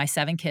raising my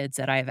 7 kids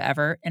that I've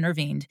ever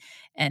intervened.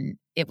 And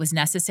it was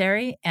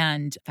necessary.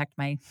 And in fact,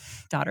 my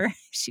daughter,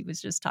 she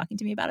was just talking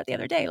to me about it the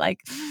other day. Like,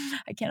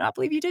 I cannot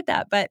believe you did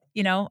that. But,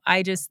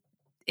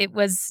 it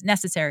was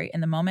necessary in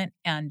the moment.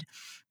 And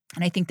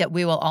I think that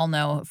we will all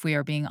know if we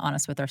are being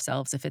honest with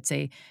ourselves, if it's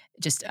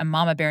just a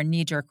mama bear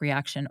knee-jerk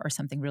reaction or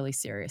something really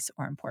serious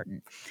or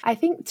important. I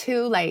think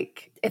too,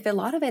 like if a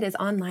lot of it is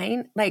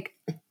online, like,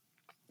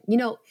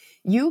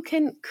 you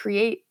can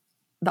create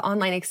the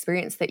online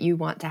experience that you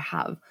want to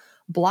have.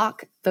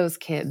 Block those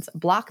kids,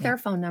 block their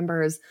phone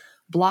numbers,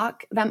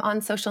 block them on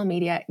social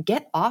media,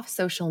 get off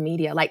social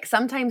media. Like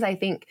sometimes I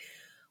think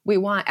we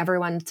want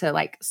everyone to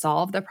like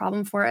solve the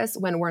problem for us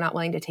when we're not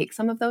willing to take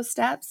some of those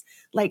steps.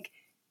 Like,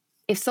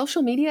 if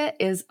social media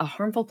is a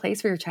harmful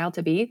place for your child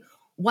to be,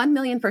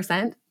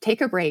 1,000,000%,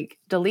 take a break,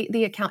 delete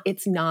the account.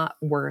 It's not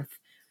worth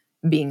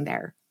being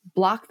there.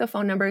 Block the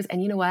phone numbers.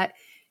 And you know what?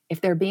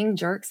 If they're being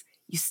jerks,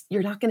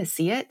 you're not going to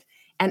see it.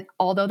 And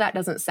although that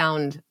doesn't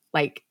sound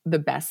like the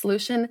best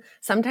solution,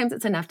 sometimes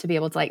it's enough to be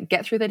able to like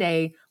get through the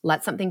day,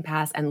 let something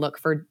pass and look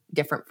for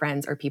different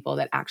friends or people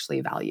that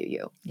actually value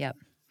you. Yep.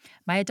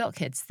 My adult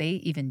kids, they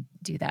even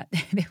do that.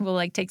 They will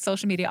like take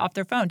social media off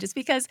their phone just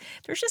because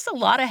there's just a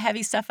lot of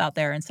heavy stuff out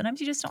there. And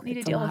sometimes you just don't need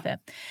to deal with it.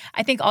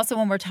 I think also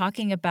when we're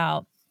talking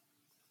about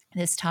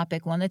this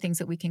topic, one of the things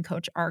that we can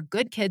coach are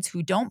good kids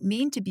who don't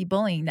mean to be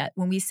bullying, that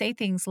when we say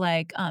things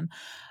like,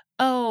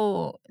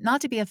 oh, not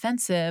to be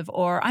offensive,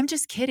 or I'm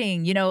just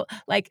kidding,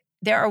 like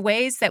there are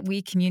ways that we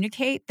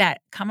communicate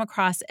that come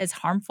across as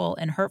harmful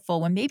and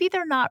hurtful when maybe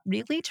they're not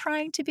really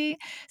trying to be.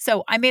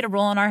 So I made a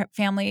rule in our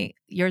family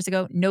years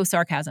ago, no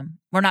sarcasm.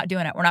 We're not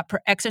doing it. We're not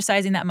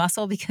exercising that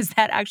muscle because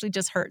that actually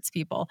just hurts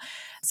people.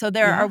 So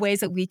there are ways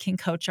that we can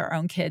coach our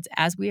own kids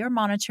as we are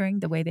monitoring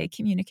the way they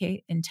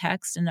communicate in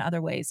text and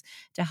other ways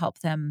to help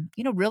them,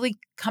 really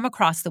come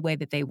across the way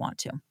that they want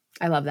to.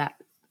 I love that.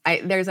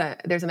 There's a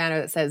manner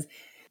that says,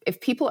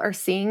 if people are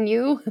seeing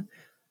you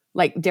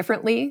like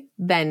differently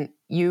than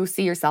you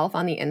see yourself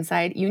on the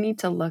inside, you need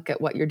to look at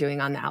what you're doing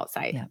on the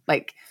outside. Yeah.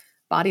 Like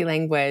body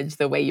language,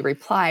 the way you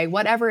reply,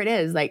 whatever it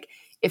is. Like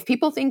if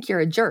people think you're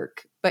a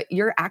jerk, but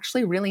you're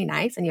actually really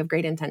nice and you have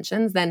great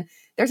intentions, then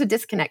there's a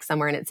disconnect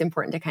somewhere, and it's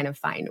important to kind of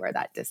find where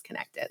that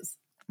disconnect is.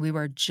 We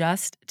were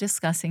just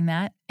discussing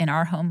that in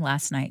our home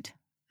last night.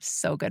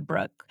 So good,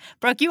 Brooke.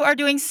 Brooke, you are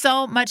doing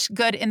so much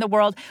good in the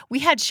world. We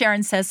had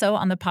Sharon Says So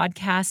on the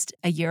podcast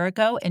a year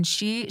ago, and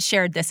she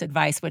shared this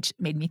advice, which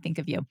made me think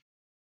of you.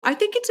 I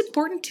think it's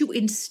important to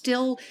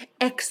instill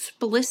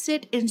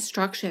explicit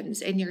instructions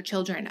in your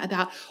children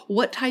about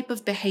what type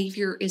of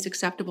behavior is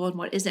acceptable and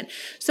what isn't.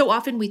 So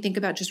often we think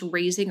about just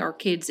raising our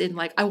kids in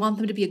like, I want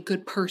them to be a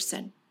good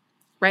person,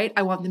 right?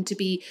 I want them to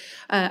be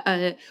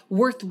a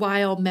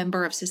worthwhile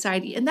member of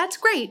society. And that's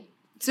great.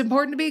 It's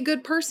important to be a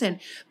good person.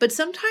 But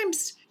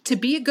sometimes to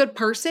be a good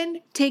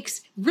person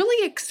takes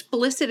really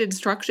explicit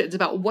instructions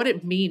about what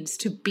it means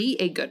to be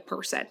a good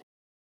person.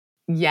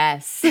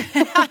 Yes.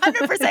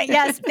 100%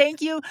 yes.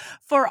 Thank you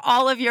for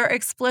all of your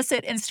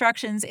explicit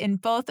instructions in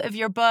both of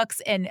your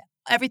books and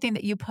everything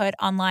that you put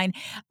online.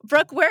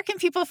 Brooke, where can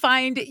people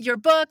find your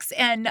books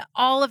and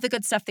all of the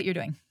good stuff that you're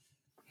doing?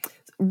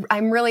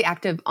 I'm really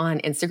active on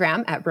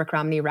Instagram at Brooke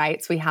Romney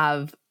Writes. We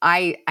have,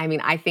 I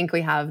think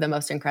we have the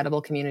most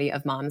incredible community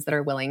of moms that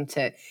are willing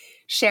to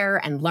share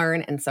and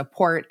learn and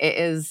support. It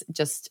is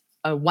just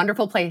a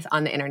wonderful place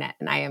on the internet,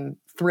 and I am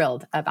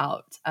thrilled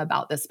about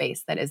the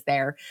space that is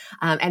there.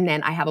 And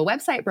then I have a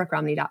website,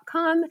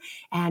 brookeromney.com,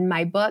 and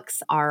my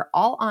books are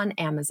all on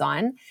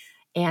Amazon.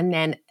 And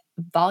then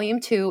Volume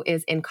 2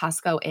 is in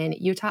Costco in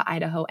Utah,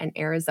 Idaho, and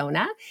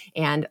Arizona.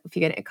 And if you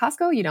get it at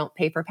Costco, you don't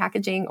pay for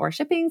packaging or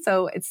shipping,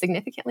 so it's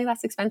significantly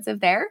less expensive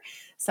there.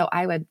 So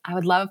I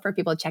would love for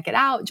people to check it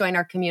out, join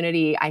our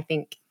community. I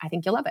think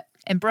you'll love it.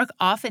 And Brooke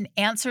often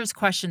answers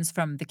questions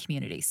from the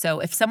community. So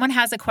if someone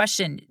has a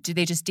question, do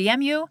they just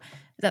DM you?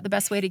 Is that the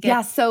best way to get?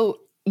 Yeah.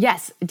 So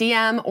yes,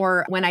 DM,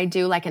 or when I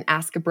do like an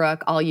Ask a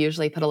Brooke, I'll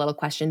usually put a little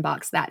question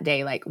box that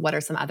day. Like, what are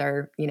some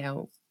other,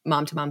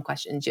 mom to mom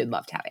questions you'd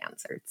love to have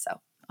answered?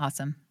 So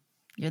awesome.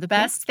 You're the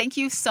best. Yeah. Thank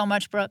you so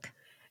much, Brooke.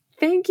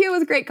 Thank you. It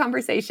was a great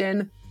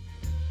conversation.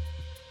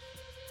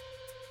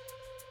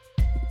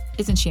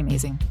 Isn't she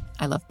amazing?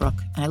 I love Brooke,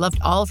 and I loved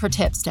all of her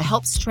tips to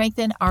help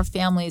strengthen our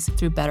families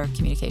through better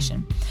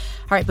communication.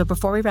 All right, but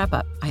before we wrap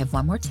up, I have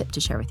one more tip to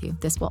share with you.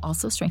 This will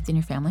also strengthen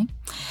your family,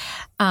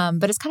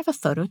 but it's kind of a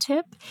photo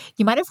tip.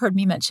 You might have heard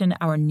me mention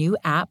our new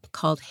app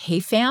called Hey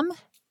Fam,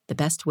 the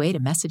best way to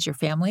message your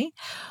family.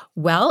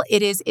 Well,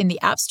 it is in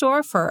the App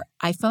Store for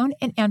iPhone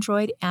and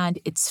Android, and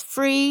it's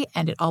free,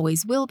 and it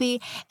always will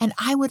be, and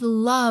I would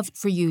love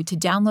for you to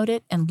download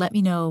it and let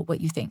me know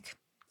what you think.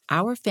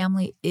 Our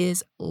family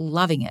is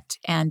loving it.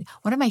 And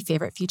one of my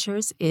favorite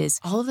features is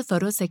all of the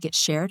photos that get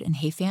shared in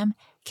HeyFam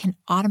can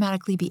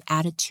automatically be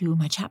added to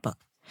my chat book,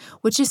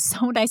 which is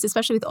so nice,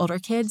 especially with older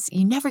kids.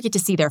 You never get to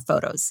see their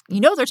photos.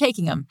 You know they're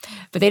taking them,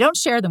 but they don't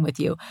share them with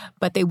you.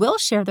 But they will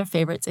share their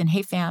favorites in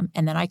HeyFam,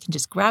 and then I can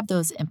just grab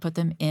those and put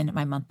them in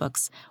my month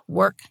books.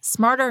 Work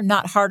smarter,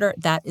 not harder.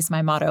 That is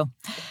my motto.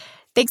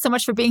 Thanks so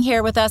much for being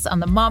here with us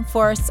on the Mom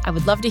Force. I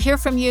would love to hear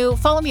from you.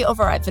 Follow me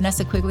over at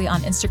Vanessa Quigley on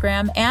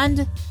Instagram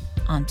and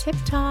on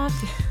TikTok.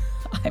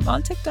 I'm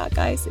on TikTok,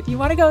 guys, if you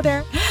want to go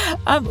there.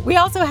 We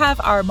also have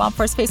our Mom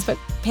Force Facebook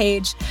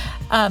page.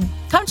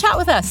 Come chat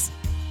with us.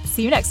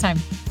 See you next time.